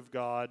Word of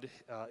God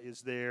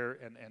is there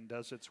and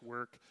does its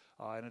work,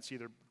 and it's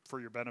either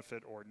for your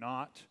benefit or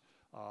not.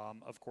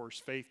 Of course,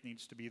 faith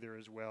needs to be there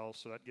as well,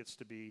 so that gets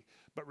to be.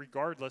 But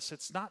regardless,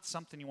 it's not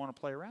something you want to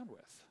play around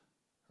with,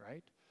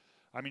 right?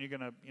 I mean, you're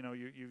gonna,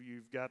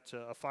 you've got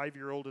a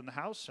 5-year-old in the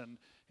house,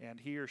 and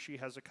he or she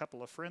has a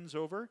couple of friends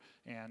over,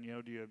 and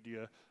do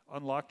you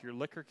unlock your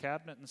liquor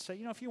cabinet and say,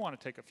 if you want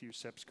to take a few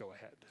sips, go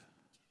ahead.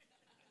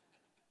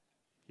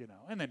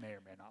 And they may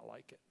or may not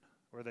like it,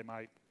 or they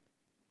might,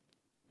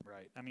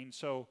 right? I mean,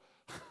 so,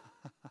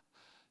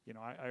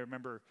 I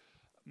remember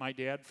my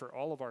dad, for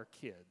all of our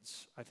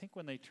kids, I think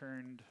when they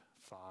turned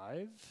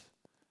 5,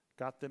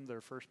 got them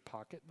their first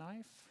pocket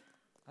knife.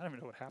 I don't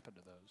even know what happened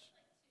to those.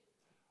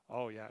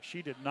 Oh, yeah,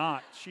 she did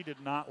not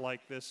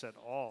like this at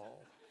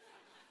all.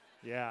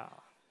 Yeah,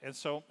 And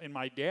so in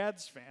my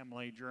dad's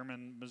family,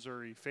 German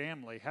Missouri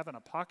family, having a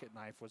pocket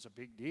knife was a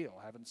big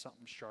deal, having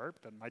something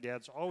sharp. And my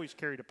dad's always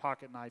carried a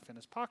pocket knife in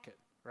his pocket,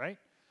 right?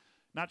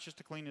 Not just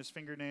to clean his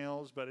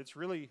fingernails, but it's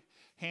really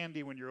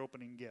handy when you're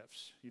opening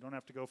gifts. You don't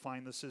have to go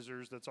find the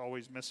scissors that's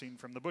always missing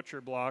from the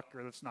butcher block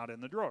or that's not in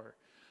the drawer.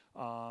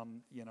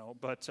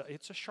 But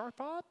it's a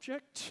sharp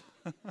object.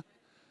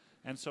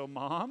 And so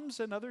moms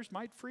and others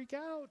might freak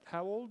out.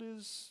 How old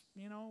is,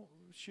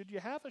 should you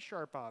have a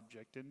sharp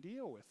object and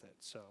deal with it?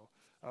 So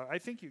I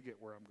think you get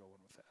where I'm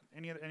going with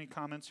that. Any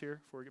comments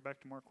here before we get back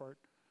to Marquardt?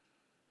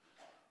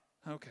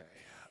 Okay.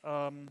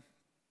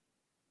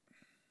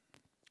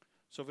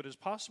 So if it is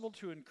possible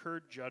to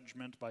incur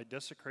judgment by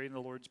desecrating the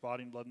Lord's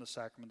body and blood in the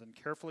sacrament, then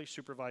carefully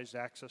supervised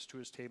access to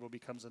his table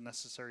becomes a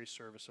necessary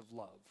service of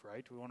love,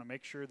 right? We want to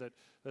make sure that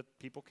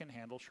people can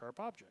handle sharp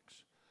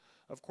objects.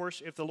 Of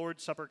course, if the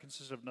Lord's Supper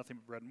consisted of nothing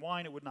but bread and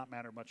wine, it would not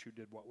matter much who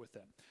did what with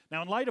them.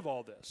 Now, in light of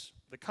all this,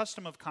 the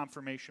custom of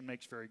confirmation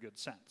makes very good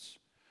sense.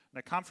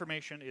 Now,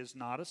 confirmation is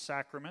not a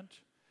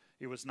sacrament.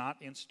 It was not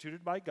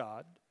instituted by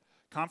God.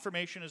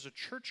 Confirmation is a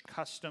church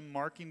custom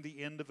marking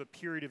the end of a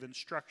period of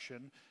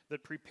instruction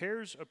that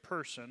prepares a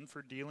person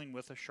for dealing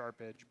with a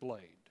sharp-edged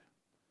blade,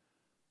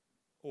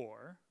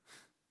 or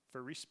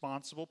for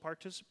responsible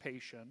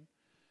participation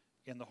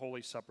in the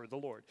Holy Supper of the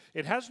Lord.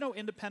 It has no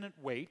independent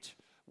weight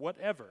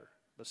whatever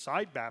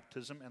beside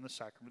baptism and the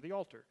sacrament of the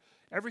altar.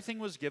 Everything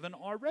was given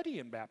already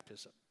in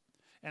baptism.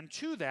 And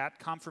to that,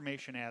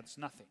 confirmation adds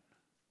nothing.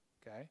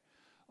 Okay?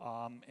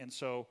 And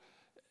so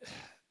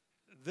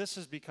this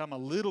has become a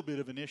little bit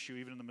of an issue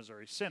even in the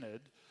Missouri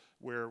Synod,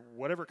 where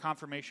whatever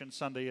Confirmation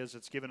Sunday is,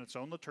 it's given its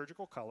own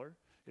liturgical color.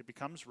 It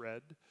becomes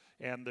red,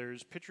 and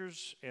there's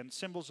pictures and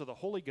symbols of the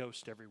Holy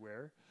Ghost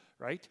everywhere,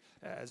 right?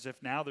 As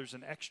if now there's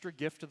an extra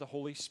gift of the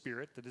Holy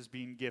Spirit that is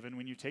being given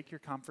when you take your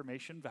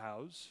confirmation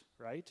vows,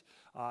 right?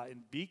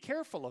 And be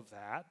careful of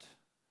that.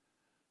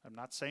 I'm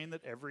not saying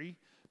that every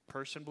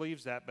person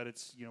believes that, but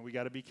it's, we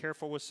got to be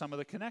careful with some of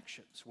the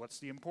connections. What's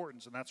the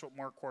importance? And that's what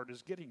Marquardt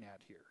is getting at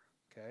here,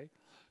 okay?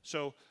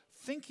 So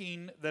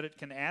thinking that it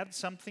can add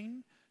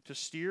something to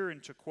steer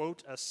into,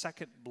 quote, a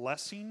second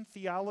blessing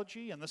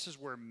theology, and this is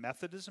where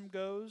Methodism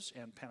goes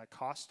and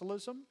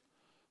Pentecostalism,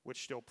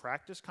 which still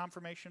practice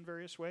confirmation in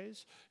various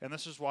ways, and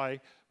this is why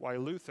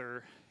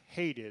Luther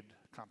hated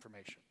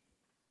confirmation.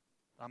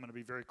 I'm going to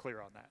be very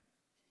clear on that.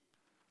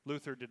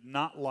 Luther did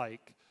not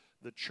like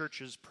the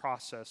church's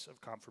process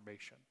of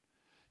confirmation.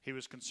 He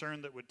was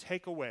concerned that it would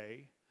take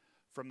away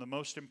from the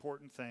most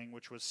important thing,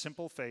 which was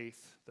simple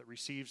faith that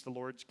receives the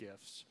Lord's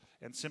gifts,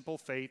 and simple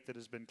faith that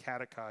has been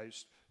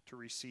catechized to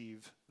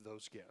receive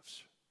those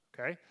gifts,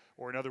 okay?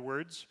 Or in other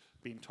words,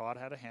 being taught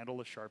how to handle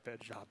a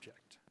sharp-edged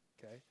object,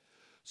 okay?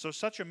 So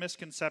such a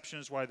misconception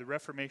is why the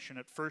Reformation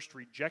at first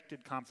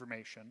rejected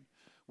confirmation,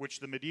 which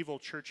the medieval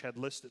church had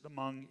listed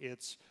among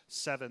its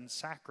 7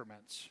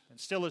 sacraments, and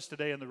still is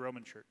today in the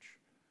Roman Church,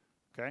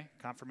 okay?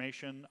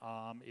 Confirmation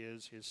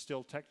is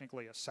still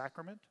technically a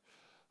sacrament.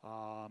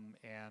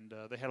 And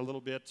they had a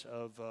little bit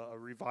of a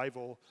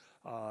revival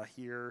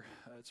here.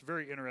 It's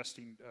very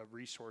interesting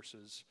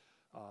resources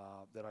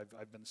that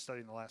I've been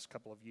studying the last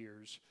couple of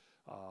years.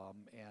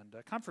 And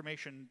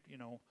confirmation,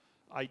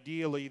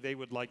 ideally they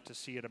would like to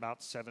see it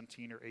about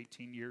 17 or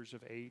 18 years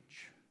of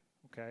age.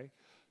 Okay,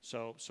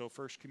 so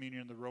First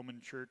Communion in the Roman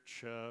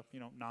Church,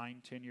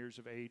 9, 10 years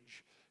of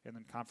age, and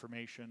then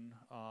confirmation,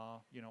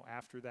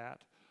 after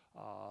that.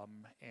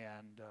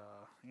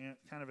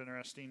 Kind of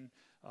interesting,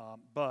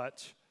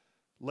 but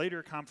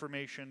later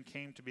confirmation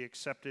came to be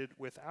accepted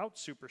without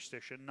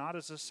superstition, not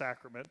as a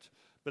sacrament,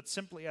 but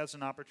simply as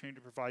an opportunity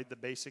to provide the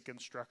basic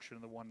instruction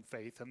of the one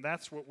faith, and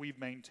that's what we've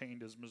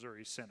maintained as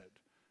Missouri Synod,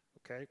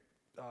 okay?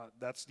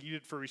 That's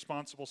needed for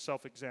responsible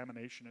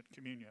self-examination at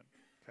communion,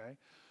 okay?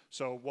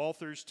 So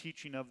Walther's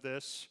teaching of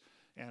this,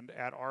 and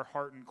at our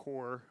heart and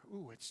core,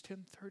 it's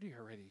 10:30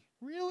 already.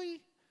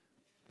 Really?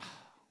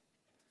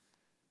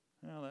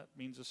 Well, that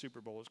means the Super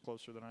Bowl is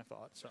closer than I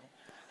thought, so.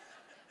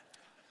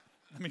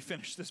 Let me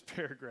finish this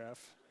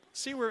paragraph.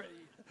 See where,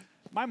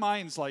 my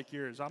mind's like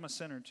yours. I'm a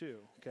sinner too,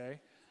 okay?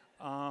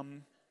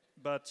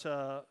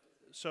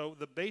 So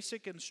the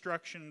basic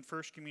instruction in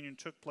First Communion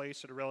took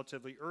place at a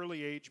relatively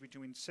early age,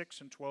 between 6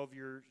 and 12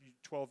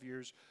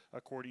 years,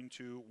 according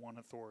to one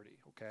authority,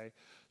 okay?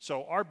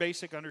 So our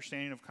basic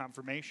understanding of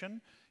confirmation,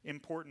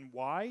 important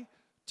why?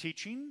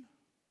 Teaching,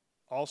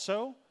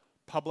 also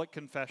public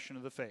confession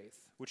of the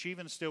faith, which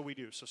even still we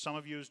do. So some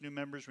of you as new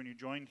members, when you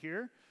joined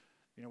here,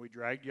 we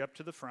dragged you up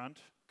to the front,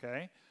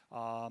 okay?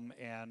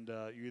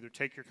 You either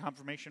take your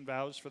confirmation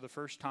vows for the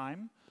first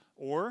time,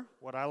 or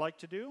what I like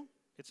to do,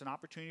 it's an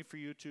opportunity for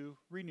you to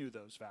renew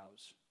those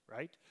vows,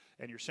 right?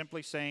 And you're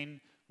simply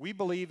saying, we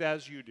believe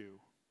as you do,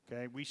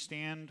 okay? We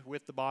stand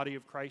with the body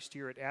of Christ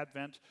here at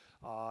Advent,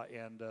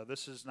 and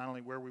this is not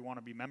only where we want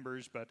to be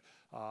members, but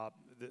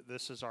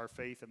this is our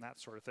faith and that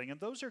sort of thing. And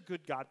those are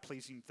good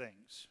God-pleasing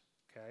things,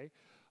 okay?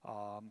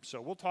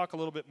 So we'll talk a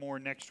little bit more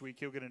next week.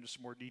 He'll get into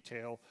some more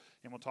detail,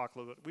 and we'll talk a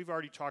little bit. We've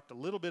already talked a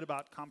little bit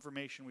about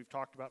confirmation. We've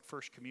talked about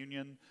First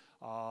Communion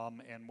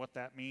and what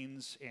that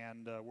means,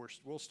 and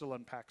we'll still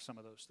unpack some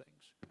of those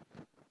things.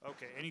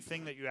 Okay,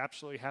 anything that you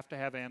absolutely have to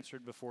have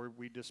answered before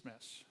we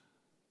dismiss?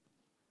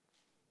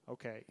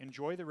 Okay,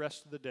 enjoy the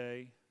rest of the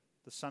day.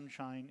 The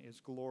sunshine is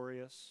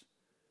glorious.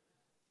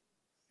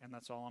 And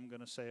that's all I'm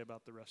going to say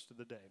about the rest of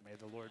the day. May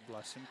the Lord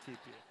bless and keep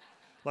you.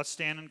 Let's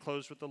stand and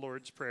close with the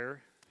Lord's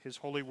Prayer, His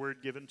holy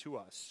word given to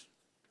us.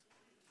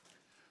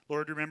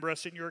 Lord, remember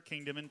us in your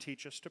kingdom and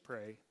teach us to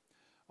pray.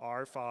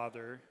 Our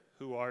Father,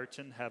 who art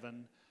in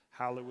heaven,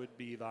 hallowed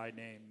be thy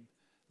name.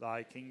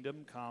 Thy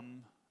kingdom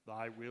come,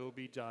 thy will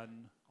be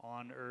done,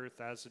 on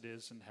earth as it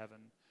is in heaven.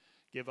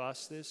 Give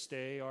us this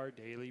day our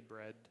daily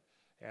bread,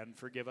 and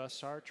forgive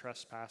us our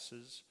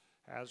trespasses,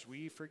 as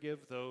we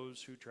forgive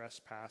those who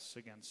trespass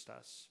against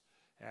us.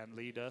 And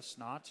lead us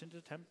not into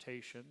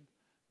temptation,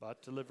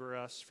 but deliver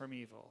us from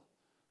evil.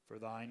 For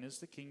thine is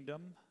the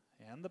kingdom,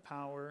 and the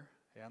power,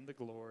 and the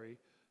glory,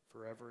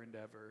 forever and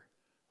ever.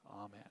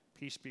 Amen.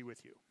 Peace be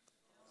with you.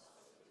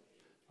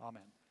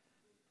 Amen.